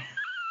that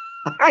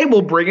I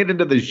will bring it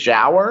into the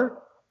shower.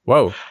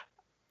 Whoa.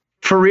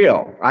 For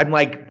real. I'm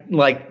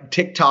like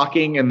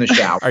TikToking in the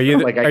shower. Are you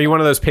one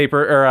of those paper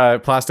or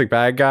plastic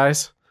bag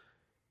guys?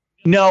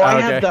 No,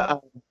 I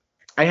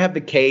have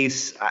the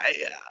case.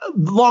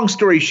 Long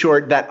story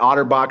short, that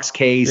OtterBox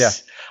case. Yeah.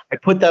 I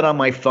put that on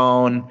my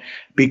phone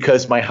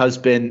because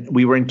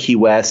we were in Key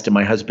West and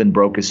my husband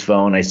broke his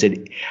phone. I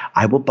said,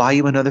 I will buy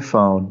you another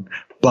phone,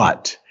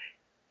 but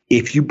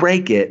if you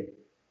break it,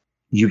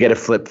 you get a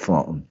flip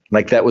phone.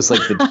 Like that was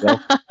like the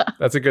deal.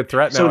 That's a good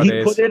threat nowadays.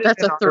 He put it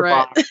That's in a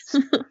threat.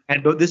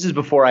 But this is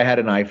before I had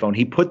an iPhone.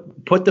 He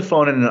put the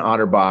phone in an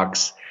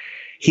OtterBox.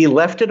 He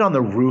left it on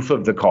the roof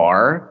of the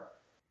car.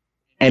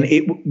 And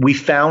we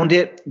found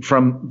it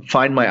from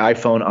Find My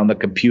iPhone on the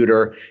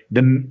computer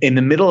in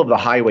the middle of the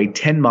highway,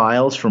 10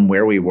 miles from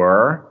where we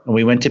were. And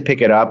we went to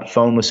pick it up.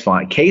 Phone was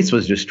fine. Case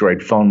was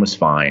destroyed. Phone was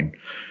fine.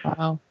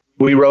 Wow.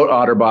 We wrote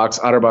OtterBox.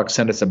 OtterBox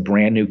sent us a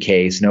brand new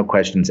case. No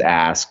questions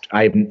asked.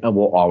 I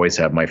will always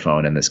have my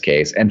phone in this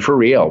case. And for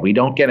real, we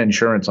don't get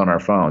insurance on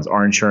our phones.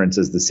 Our insurance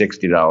is the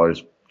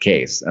 $60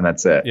 case. And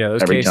that's it. Yeah,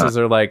 those cases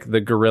are like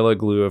the Gorilla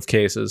Glue of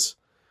cases.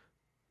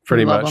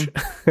 Pretty much.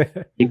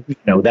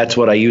 That's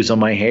what I use on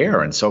my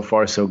hair, and so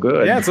far so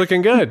good. Yeah, it's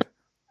looking good.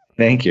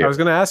 Thank you. I was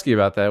going to ask you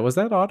about that. Was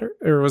that Otter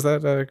or was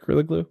that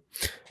Gorilla Glue?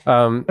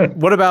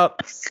 What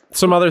about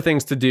some other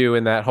things to do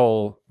in that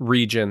whole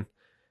region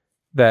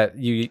that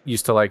you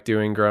used to like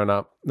doing growing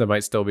up that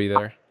might still be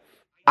there?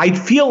 I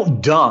feel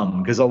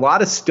dumb because a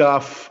lot of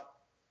stuff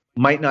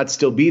might not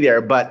still be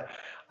there, but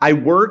I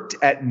worked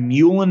at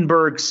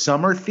Muhlenberg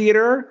Summer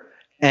Theater,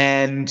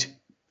 and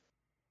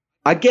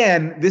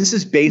again, this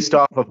is based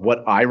off of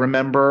what I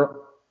remember.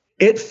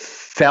 It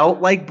felt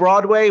like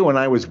Broadway when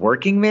I was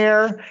working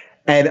there,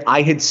 and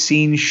I had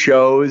seen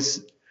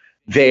shows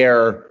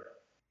there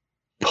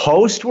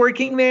post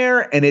working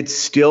there and it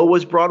still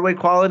was Broadway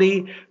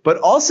quality, but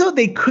also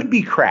they could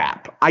be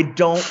crap. I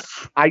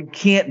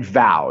can't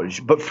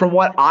vouch, but from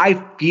what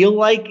I feel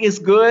like is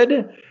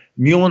good,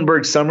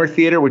 Muhlenberg Summer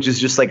Theater, which is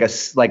just like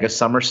a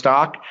summer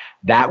stock,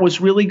 that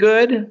was really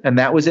good, and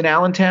that was in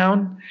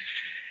Allentown.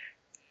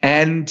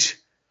 And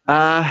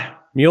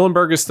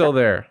Muhlenberg is still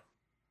there.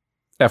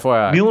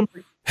 FYI.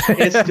 Muhlenberg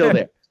is still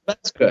there.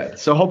 That's good.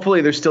 So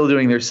hopefully they're still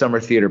doing their summer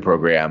theater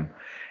program.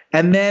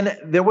 And then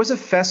there was a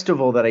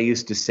festival that I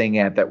used to sing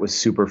at that was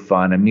super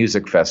fun, a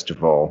music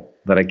festival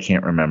that I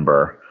can't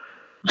remember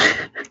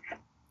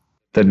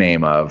the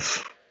name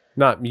of.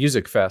 Not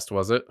Music Fest,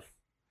 was it?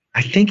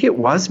 I think it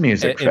was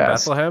Music Fest. In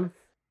Bethlehem?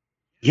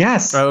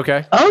 Yes. Oh,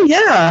 okay. Oh,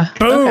 yeah.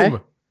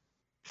 Boom.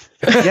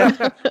 Okay.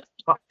 Yeah.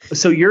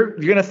 So you're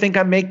going to think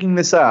I'm making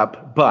this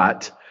up,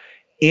 but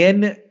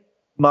in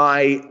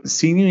my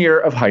senior year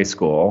of high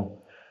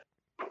school,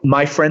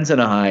 my friends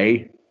and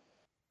I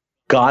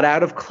got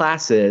out of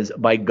classes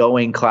by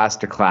going class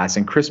to class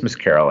and Christmas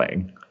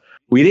caroling.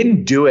 We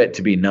didn't do it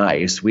to be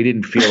nice. We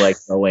didn't feel like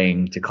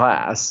going to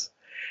class.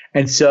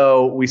 And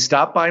so we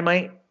stopped by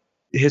my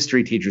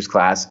history teacher's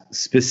class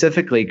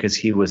specifically because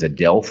he was a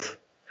DILF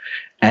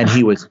and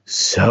he was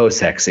so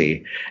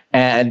sexy.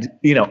 And,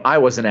 I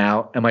wasn't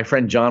out and my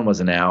friend John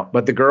wasn't out,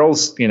 but the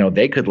girls,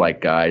 they could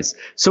like guys.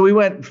 So we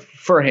went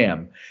for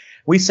him.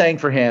 We sang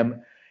for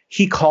him.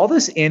 He called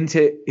us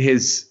into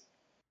his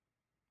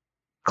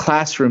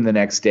classroom the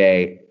next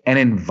day and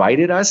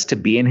invited us to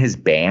be in his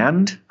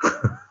band.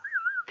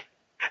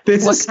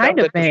 What kind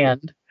of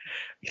band?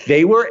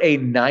 They were a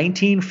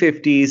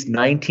 1950s,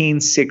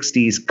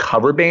 1960s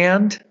cover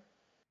band.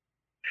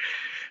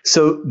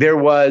 So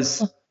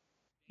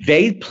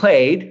they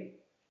played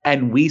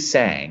and we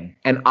sang,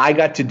 and I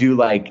got to do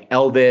like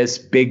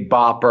Elvis, Big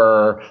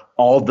Bopper,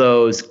 all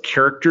those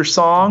character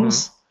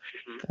songs.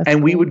 Mm-hmm.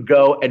 And we would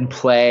go and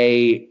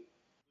play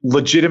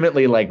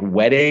legitimately like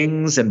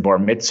weddings and bar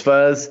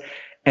mitzvahs.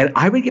 And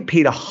I would get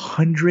paid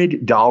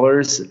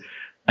 $100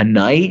 a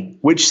night,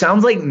 which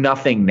sounds like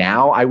nothing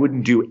now. I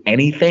wouldn't do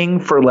anything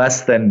for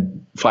less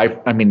than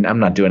I'm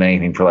not doing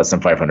anything for less than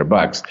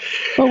 $500.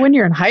 But when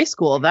you're in high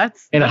school,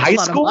 that's high a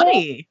lot school of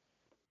money.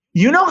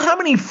 You know how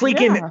many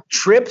freaking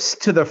trips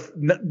to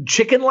the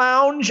chicken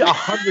lounge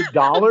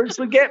 $100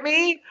 would get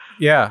me?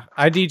 Yeah,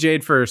 I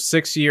DJ'd for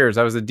 6 years.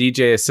 I was a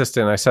DJ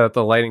assistant. I set up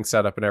the lighting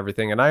setup and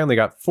everything, and I only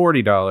got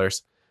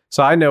 $40.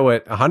 So I know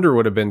what 100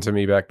 would have been to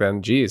me back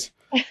then. Jeez.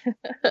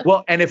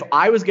 Well, and if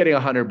I was getting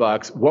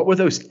 $100, what were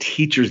those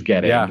teachers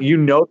getting? Yeah.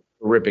 They're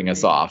ripping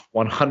us off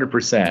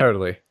 100%.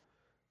 Totally.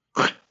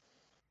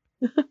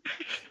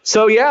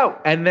 So yeah,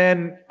 and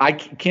then I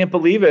can't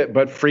believe it,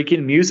 but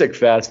freaking Music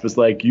Fest was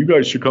like, you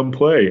guys should come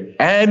play.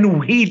 And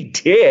we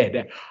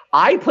did.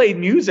 I played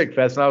Music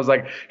Fest and I was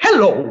like,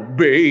 hello,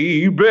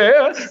 baby,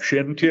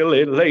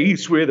 Chantilly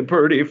lace with a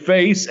pretty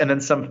face. And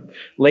then some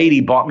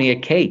lady bought me a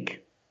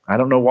cake. I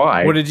don't know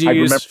why. What did you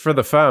use for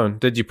the phone?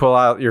 Did you pull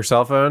out your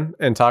cell phone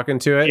and talk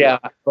into it? Yeah,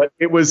 but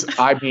it was,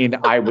 I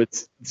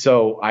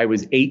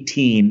was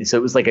 18, so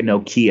it was like a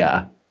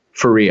Nokia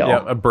for real.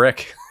 Yeah, a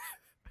brick.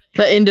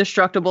 The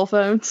indestructible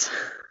phones.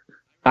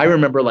 I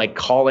remember like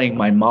calling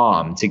my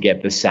mom to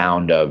get the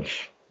sound of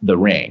the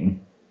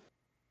ring.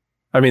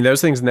 I mean, those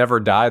things never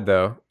died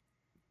though.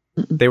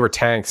 They were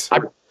tanks.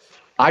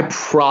 I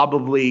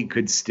probably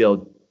could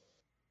still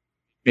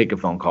make a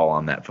phone call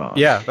on that phone.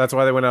 Yeah, that's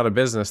why they went out of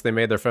business. They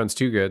made their phones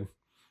too good.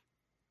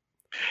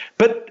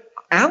 But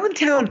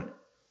Allentown,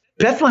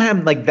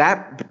 Bethlehem, like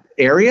that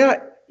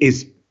area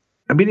is,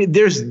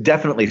 there's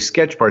definitely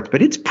sketch parts,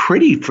 but it's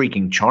pretty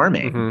freaking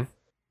charming. Mm-hmm.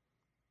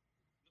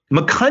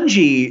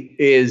 Macungie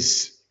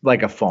is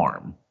like a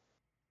farm.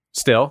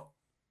 Still?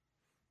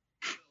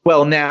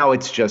 Well, now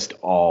it's just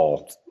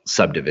all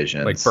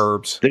subdivisions. Like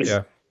burbs.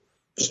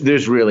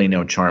 There's really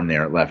no charm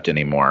there left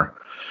anymore.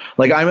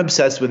 Like I'm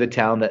obsessed with a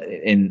town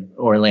in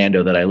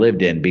Orlando that I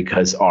lived in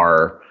because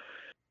our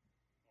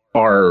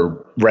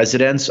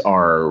residents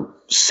are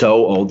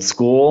so old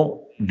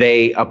school.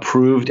 They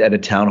approved at a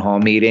town hall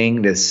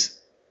meeting this,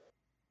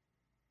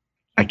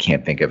 I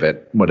can't think of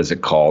it. What is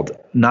it called?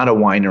 Not a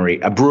winery,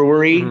 a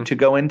brewery to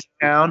go into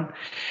town.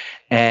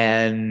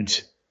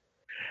 And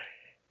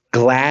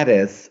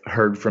Gladys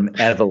heard from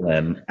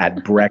Evelyn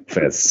at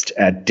breakfast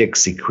at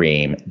Dixie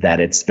Cream that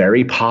it's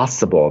very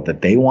possible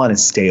that they want to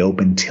stay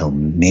open till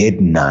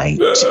midnight.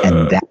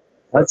 And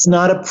that's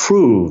not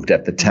approved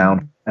at the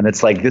town. And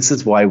it's like, this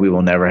is why we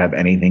will never have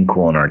anything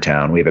cool in our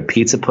town. We have a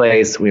pizza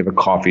place, we have a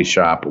coffee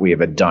shop, we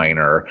have a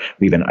diner,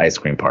 we have an ice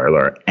cream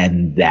parlor,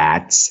 and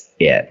that's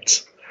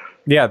it.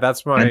 Yeah,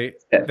 that's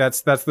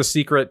the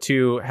secret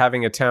to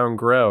having a town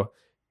grow.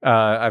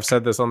 I've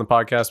said this on the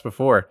podcast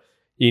before.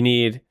 You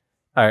need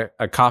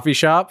a coffee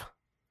shop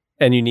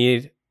and you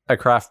need a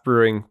craft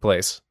brewing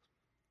place.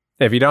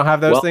 If you don't have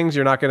those things,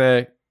 you're not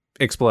going to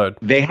explode.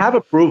 They have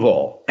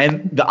approval.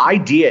 And the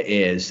idea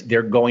is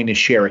they're going to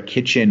share a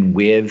kitchen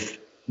with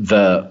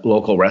the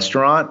local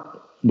restaurant,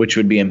 which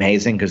would be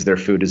amazing because their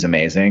food is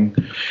amazing.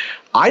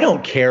 I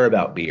don't care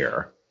about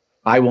beer.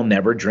 I will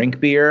never drink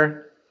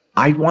beer.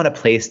 I want a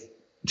place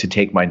to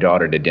take my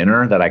daughter to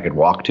dinner that I could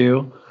walk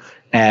to,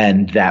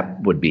 and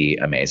that would be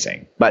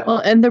amazing. But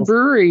and the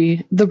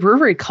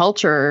brewery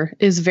culture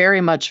is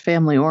very much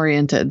family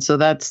oriented, so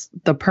that's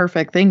the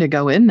perfect thing to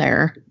go in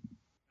there.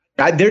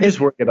 They're just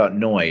worried about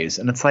noise,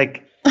 and it's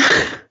like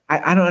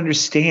I don't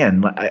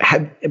understand.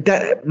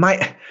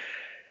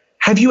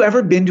 Have you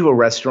ever been to a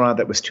restaurant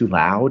that was too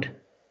loud?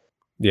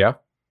 Yeah.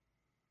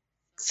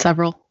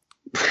 Several.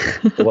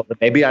 Well,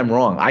 maybe I'm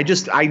wrong.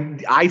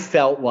 I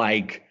felt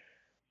like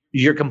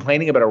you're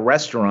complaining about a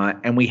restaurant,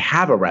 and we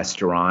have a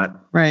restaurant,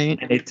 right?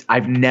 And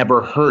I've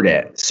never heard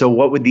it. So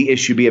what would the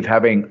issue be of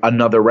having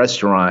another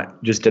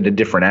restaurant just at a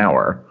different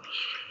hour?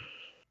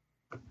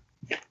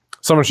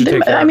 Someone should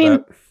take care of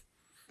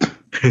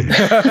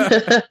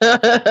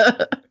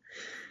that.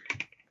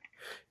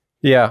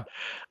 Yeah.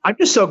 I'm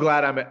just so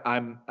glad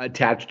I'm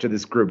attached to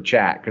this group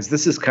chat, because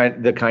this is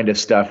the kind of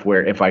stuff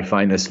where if I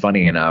find this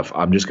funny enough,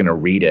 I'm just going to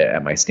read it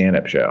at my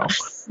stand-up show.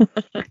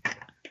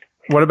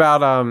 What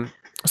about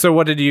so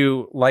what did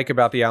you like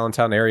about the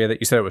Allentown area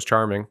that you said it was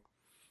charming?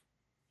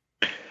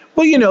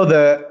 Well,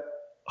 the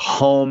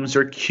homes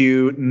are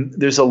cute, and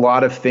there's a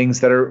lot of things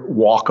that are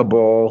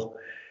walkable.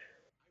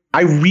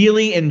 I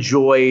really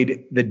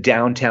enjoyed the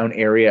downtown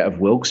area of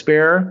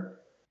Wilkes-Barre.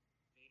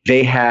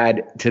 They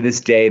had, to this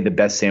day, the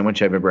best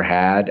sandwich I've ever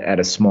had at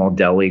a small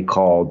deli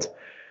called,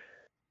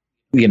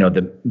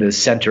 the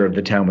center of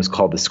the town was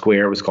called the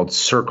Square. It was called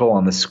Circle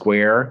on the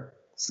Square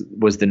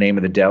was the name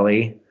of the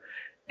deli.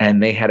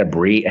 And they had a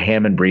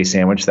ham and brie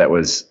sandwich that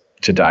was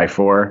to die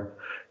for.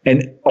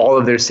 And all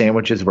of their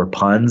sandwiches were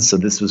puns. So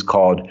this was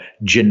called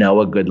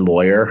Genoa Good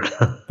Lawyer.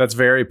 That's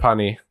very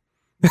punny.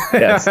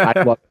 Yes,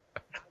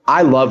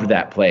 I loved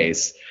that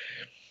place.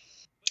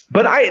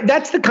 But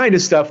that's the kind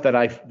of stuff that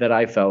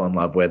I fell in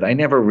love with. I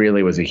never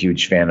really was a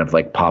huge fan of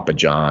like Papa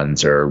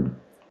John's or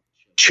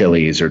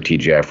Chili's or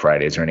TGI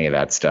Fridays or any of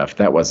that stuff.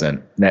 That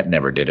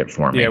never did it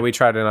for me. Yeah, we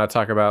try to not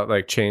talk about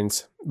like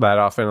chains that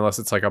often unless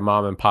it's like a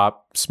mom and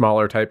pop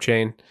smaller type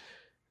chain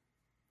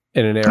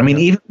in an area. I mean,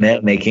 even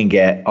then they can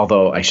get,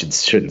 although I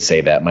shouldn't say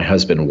that, my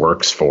husband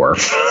works for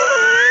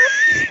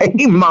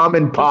a mom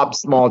and pop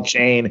small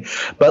chain,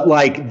 but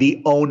like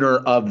the owner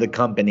of the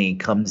company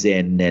comes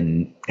in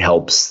and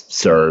helps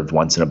serve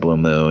once in a blue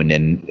moon,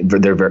 and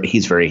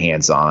he's very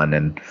hands-on,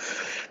 and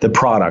the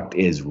product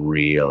is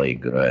really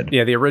good.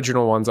 Yeah, the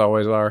original ones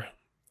always are,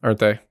 aren't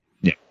they?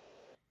 Yeah,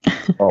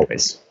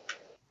 always.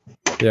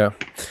 Yeah.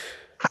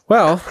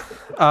 Well,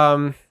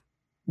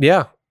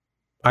 yeah,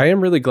 I am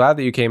really glad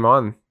that you came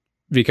on,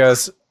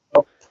 because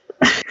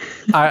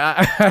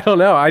I don't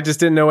know. I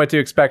just didn't know what to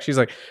expect. She's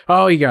like,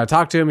 "Oh, you gotta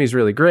talk to him. He's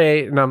really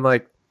great." And I'm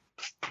like,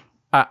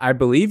 I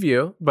believe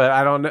you, but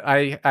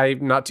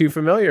I'm not too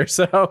familiar.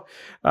 So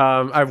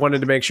I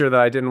wanted to make sure that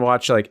I didn't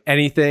watch like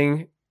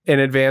anything in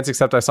advance,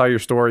 except I saw your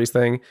stories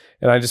thing.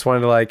 And I just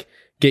wanted to like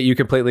get you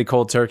completely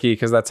cold turkey,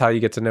 because that's how you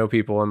get to know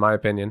people, in my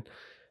opinion.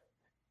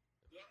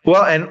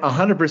 Well, and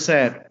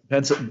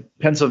 100%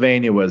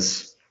 Pennsylvania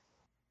was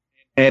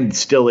and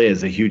still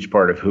is a huge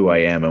part of who I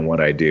am and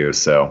what I do.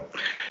 So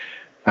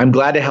I'm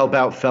glad to help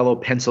out fellow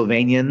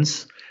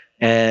Pennsylvanians.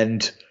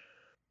 And,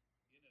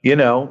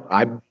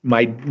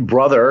 my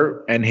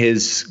brother and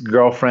his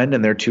girlfriend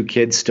and their 2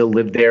 kids still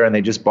live there, and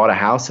they just bought a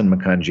house in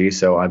Macungie.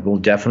 So I will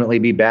definitely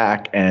be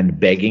back and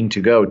begging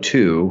to go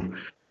to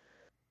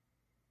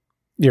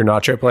your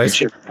nacho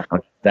place.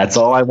 That's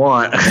all I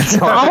want.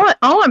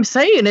 all I'm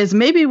saying is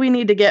maybe we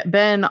need to get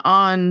Ben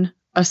on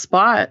a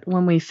spot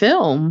when we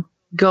film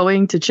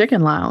going to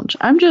Chicken Lounge.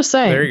 I'm just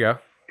saying. There you go.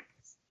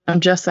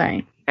 I'm just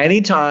saying.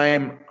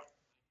 Anytime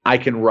I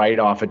can write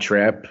off a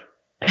trip,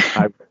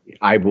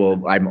 I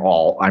will. I'm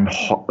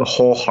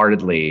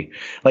wholeheartedly,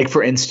 like,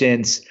 for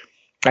instance,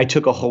 I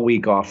took a whole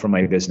week off from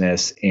my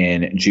business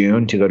in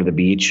June to go to the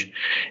beach,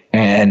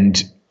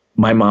 and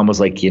my mom was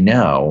like,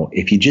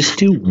 if you just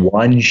do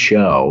one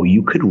show,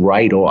 you could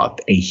write off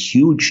a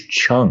huge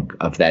chunk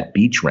of that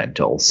beach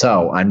rental.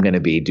 So I'm going to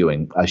be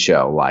doing a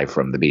show live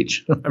from the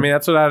beach. I mean,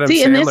 that's what Adam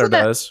Sandler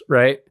does,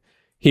 right?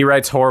 He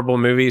writes horrible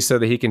movies so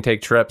that he can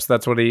take trips.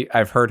 That's what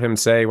I've heard him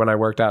say when I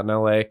worked out in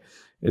LA,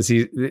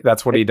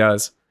 that's what he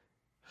does.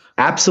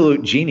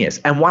 Absolute genius.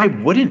 And why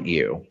wouldn't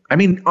you? I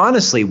mean,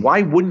 honestly,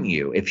 why wouldn't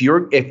you?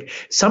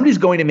 If somebody's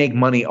going to make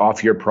money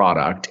off your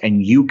product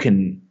and you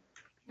can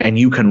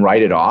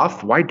write it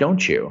off, why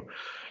don't you?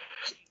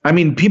 I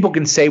mean, people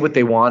can say what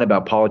they want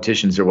about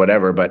politicians or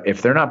whatever, but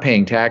if they're not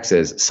paying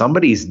taxes,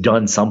 somebody's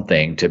done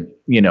something to,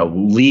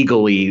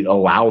 legally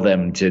allow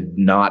them to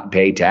not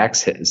pay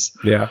taxes.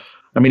 Yeah.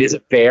 I mean, is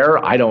it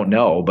fair? I don't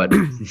know, but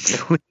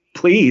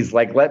please,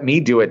 let me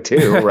do it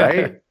too,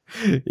 right?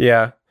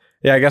 Yeah.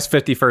 Yeah, I guess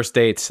 51st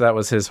Dates, that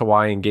was his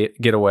Hawaiian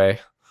getaway.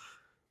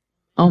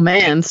 Oh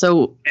man,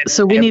 so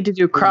we need to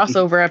do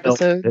crossover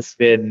episodes.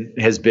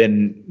 Has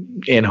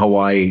been in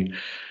Hawaii.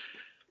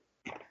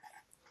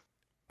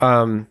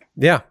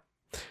 Yeah.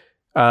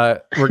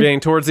 We're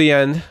getting towards the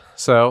end,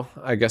 so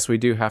I guess we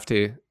do have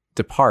to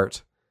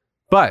depart.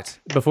 But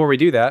before we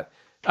do that,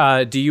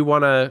 do you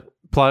want to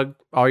plug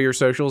all your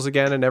socials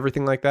again and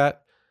everything like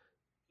that?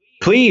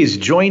 Please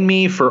join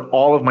me for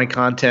all of my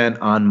content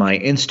on my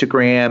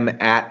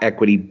Instagram at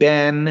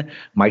EquityBen,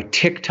 my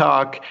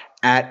TikTok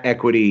at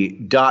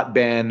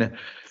equity.ben,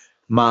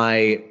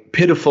 my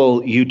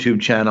pitiful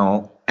YouTube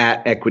channel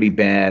at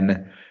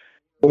EquityBen,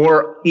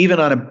 or even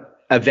on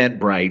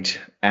Eventbrite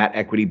at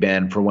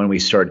EquityBen for when we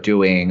start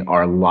doing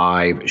our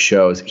live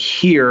shows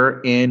here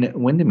in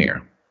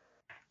Windermere.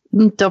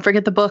 Don't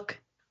forget the book.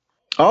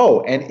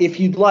 Oh, and if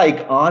you'd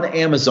like, on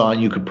Amazon,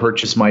 you could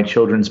purchase my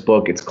children's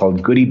book. It's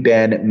called Goody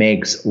Ben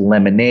Makes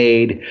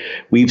Lemonade.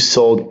 We've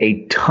sold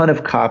a ton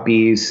of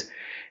copies,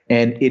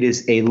 and it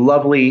is a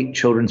lovely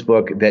children's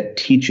book that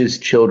teaches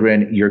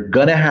children you're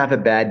going to have a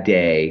bad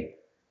day.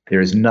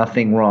 There's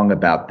nothing wrong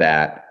about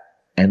that,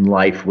 and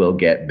life will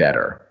get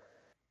better.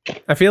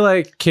 I feel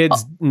like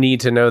kids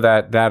need to know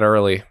that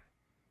early.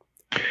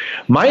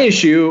 My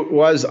issue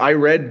was I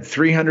read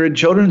 300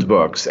 children's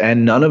books,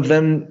 and none of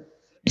them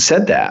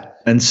said that.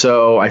 And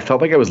so I felt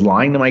like I was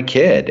lying to my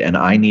kid, and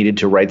I needed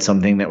to write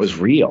something that was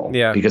real.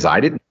 Yeah. Because I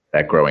didn't do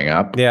that growing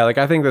up. Yeah, like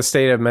I think the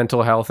state of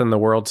mental health in the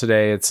world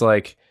today, it's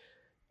like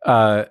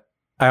I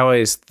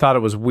always thought it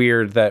was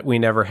weird that we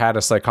never had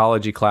a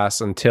psychology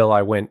class until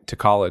I went to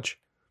college.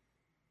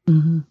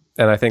 Mm-hmm.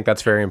 And I think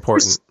that's very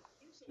important.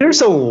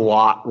 There's a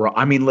lot wrong.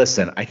 I mean,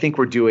 listen, I think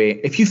we're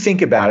doing, if you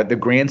think about it, the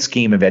grand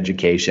scheme of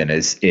education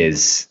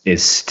is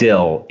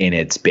still in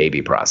its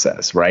baby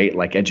process, right?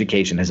 Like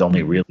education has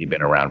only really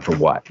been around for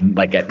what?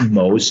 Like at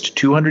most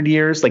 200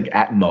 years, like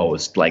at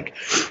most, like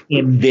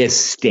in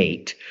this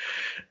state.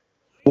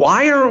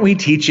 Why aren't we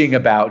teaching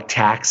about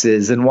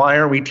taxes, and why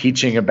aren't we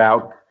teaching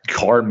about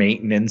car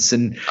maintenance?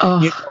 And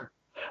you know,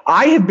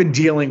 I have been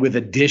dealing with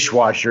a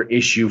dishwasher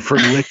issue for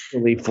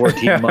literally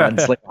 14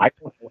 months. Like I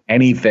don't know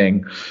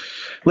anything.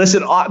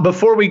 Listen,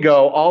 before we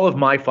go, all of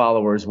my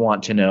followers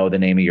want to know the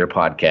name of your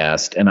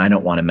podcast, and I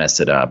don't want to mess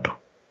it up.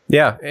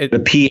 Yeah. The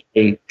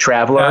PA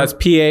Traveler. It's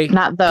PA,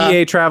 Not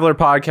the PA Traveler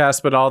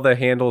Podcast, but all the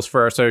handles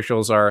for our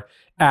socials are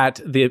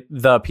at the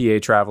PA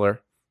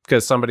Traveler,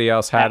 because somebody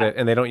else had it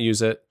and they don't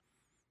use it.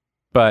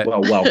 But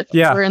Well,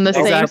 yeah, we're in the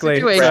same exactly.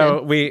 situation.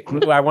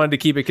 So I wanted to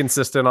keep it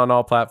consistent on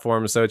all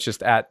platforms, so it's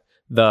just at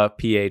the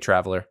PA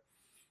Traveler.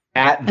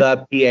 at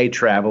the PA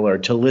Traveler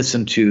to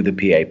listen to the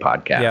PA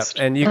podcast.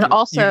 Yeah, and you can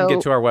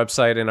get to our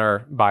website and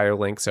our bio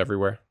links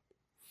everywhere.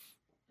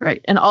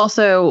 Right. And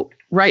also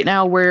right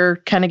now we're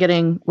trying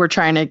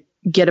to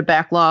get a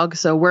backlog.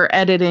 So we're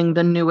editing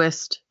the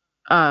newest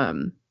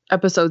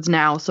episodes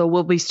now. So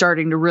we'll be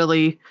starting to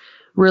really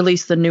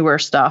release the newer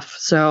stuff.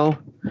 So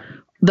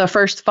the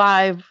first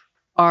 5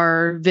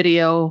 are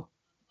video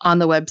on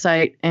the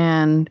website,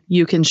 and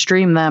you can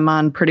stream them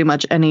on pretty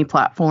much any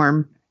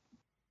platform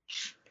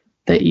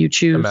that you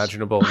choose.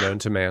 Imaginable, known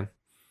to man.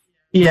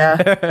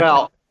 Yeah.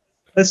 Well,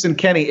 listen,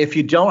 Kenny, if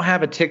you don't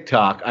have a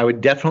TikTok, I would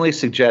definitely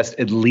suggest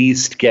at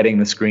least getting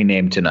the screen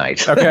name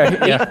tonight. Okay.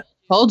 Yeah.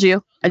 I told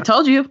you.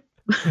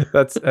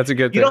 That's a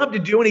good thing. You don't have to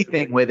do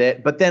anything with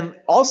it. But then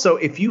also,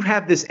 if you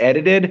have this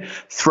edited,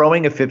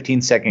 throwing a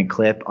 15-second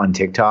clip on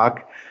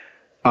TikTok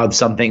of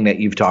something that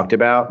you've talked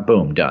about,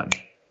 boom, done.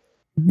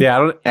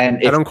 Yeah, I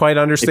don't quite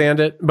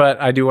understand it,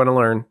 but I do want to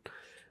learn.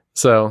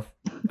 So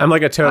I'm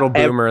like a total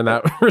boomer in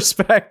that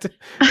respect.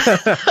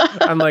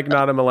 I'm like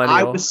not a millennial.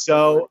 I was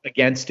so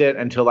against it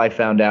until I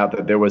found out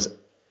that there was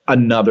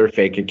another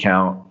fake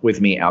account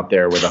with me out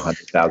there with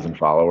 100,000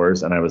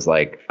 followers, and I was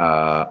like,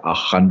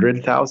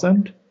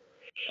 100,000.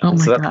 Oh my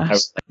So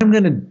gosh. I'm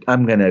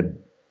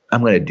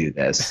gonna do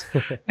this,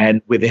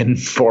 and within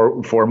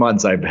four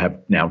months, I have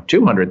now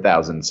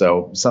 200,000.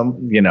 So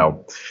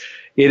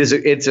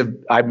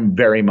I'm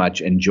very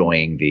much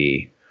enjoying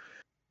the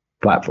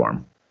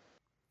platform.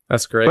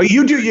 That's great. But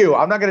you do you.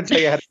 I'm not going to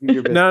tell you how to do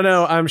your business.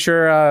 No. I'm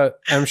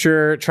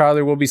sure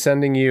Charlie will be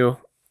sending you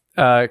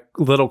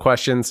little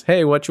questions.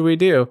 Hey, what should we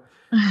do?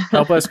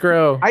 Help us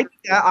grow.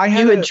 I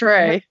had You and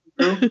Trey.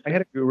 I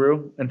had a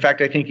guru. In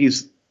fact, I think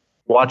he's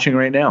watching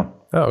right now.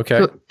 Oh,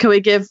 okay. Can we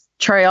give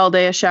Trey all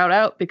day a shout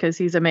out, because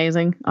he's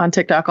amazing on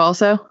TikTok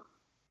also?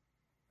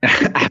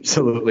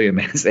 Absolutely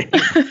amazing.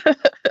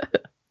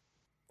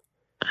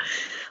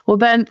 Well,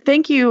 Ben,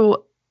 thank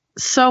you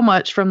so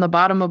much from the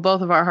bottom of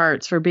both of our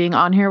hearts for being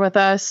on here with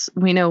us.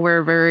 We know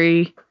we're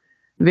very,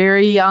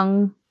 very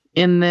young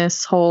in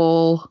this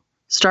whole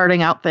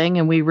starting out thing,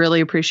 and we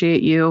really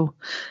appreciate you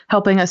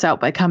helping us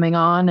out by coming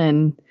on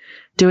and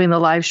doing the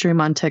live stream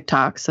on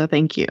TikTok. So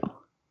thank you.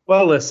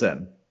 Well,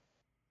 listen,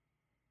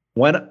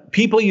 when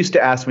people used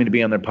to ask me to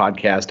be on their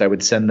podcast, I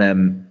would send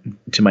them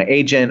to my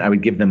agent. I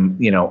would give them,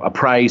 a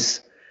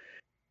price.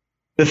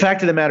 The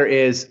fact of the matter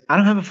is, I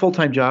don't have a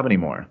full-time job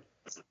anymore.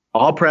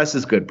 All press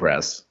is good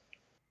press.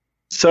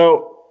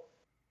 So,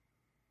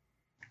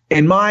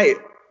 in my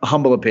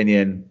humble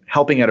opinion,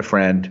 helping out a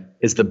friend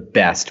is the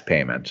best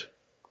payment.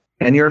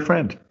 And you're a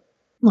friend.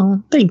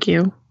 Well, thank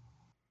you.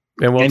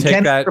 And we'll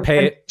take that.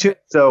 Pay it. Too.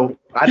 So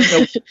I don't know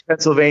which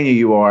Pennsylvania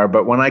you are,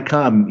 but when I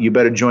come, you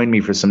better join me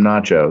for some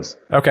nachos.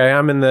 Okay,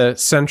 I'm in the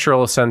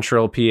central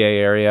PA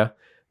area,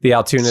 the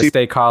Altoona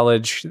State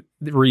College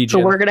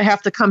region. So we're going to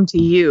have to come to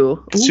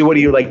you. So what are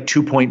you, like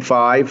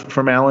 2.5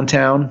 from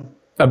Allentown?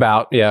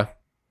 About, yeah.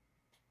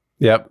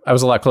 Yep. I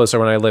was a lot closer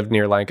when I lived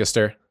near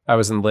Lancaster. I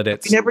was in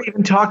Lidditz. We never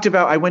even talked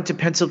about, I went to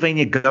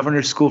Pennsylvania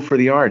Governor's School for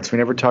the Arts. We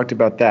never talked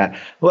about that.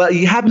 Well,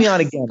 you have me on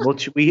again.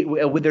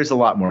 There's a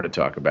lot more to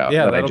talk about.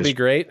 Yeah, that'll be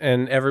great.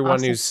 And everyone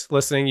Awesome. who's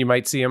listening, you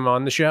might see him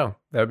on the show.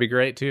 That would be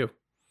great too.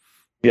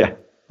 Yeah,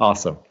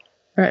 awesome.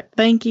 All right.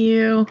 Thank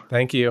you.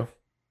 Thank you.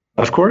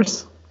 Of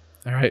course.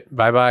 All right.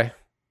 Bye-bye.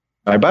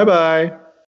 Bye-bye.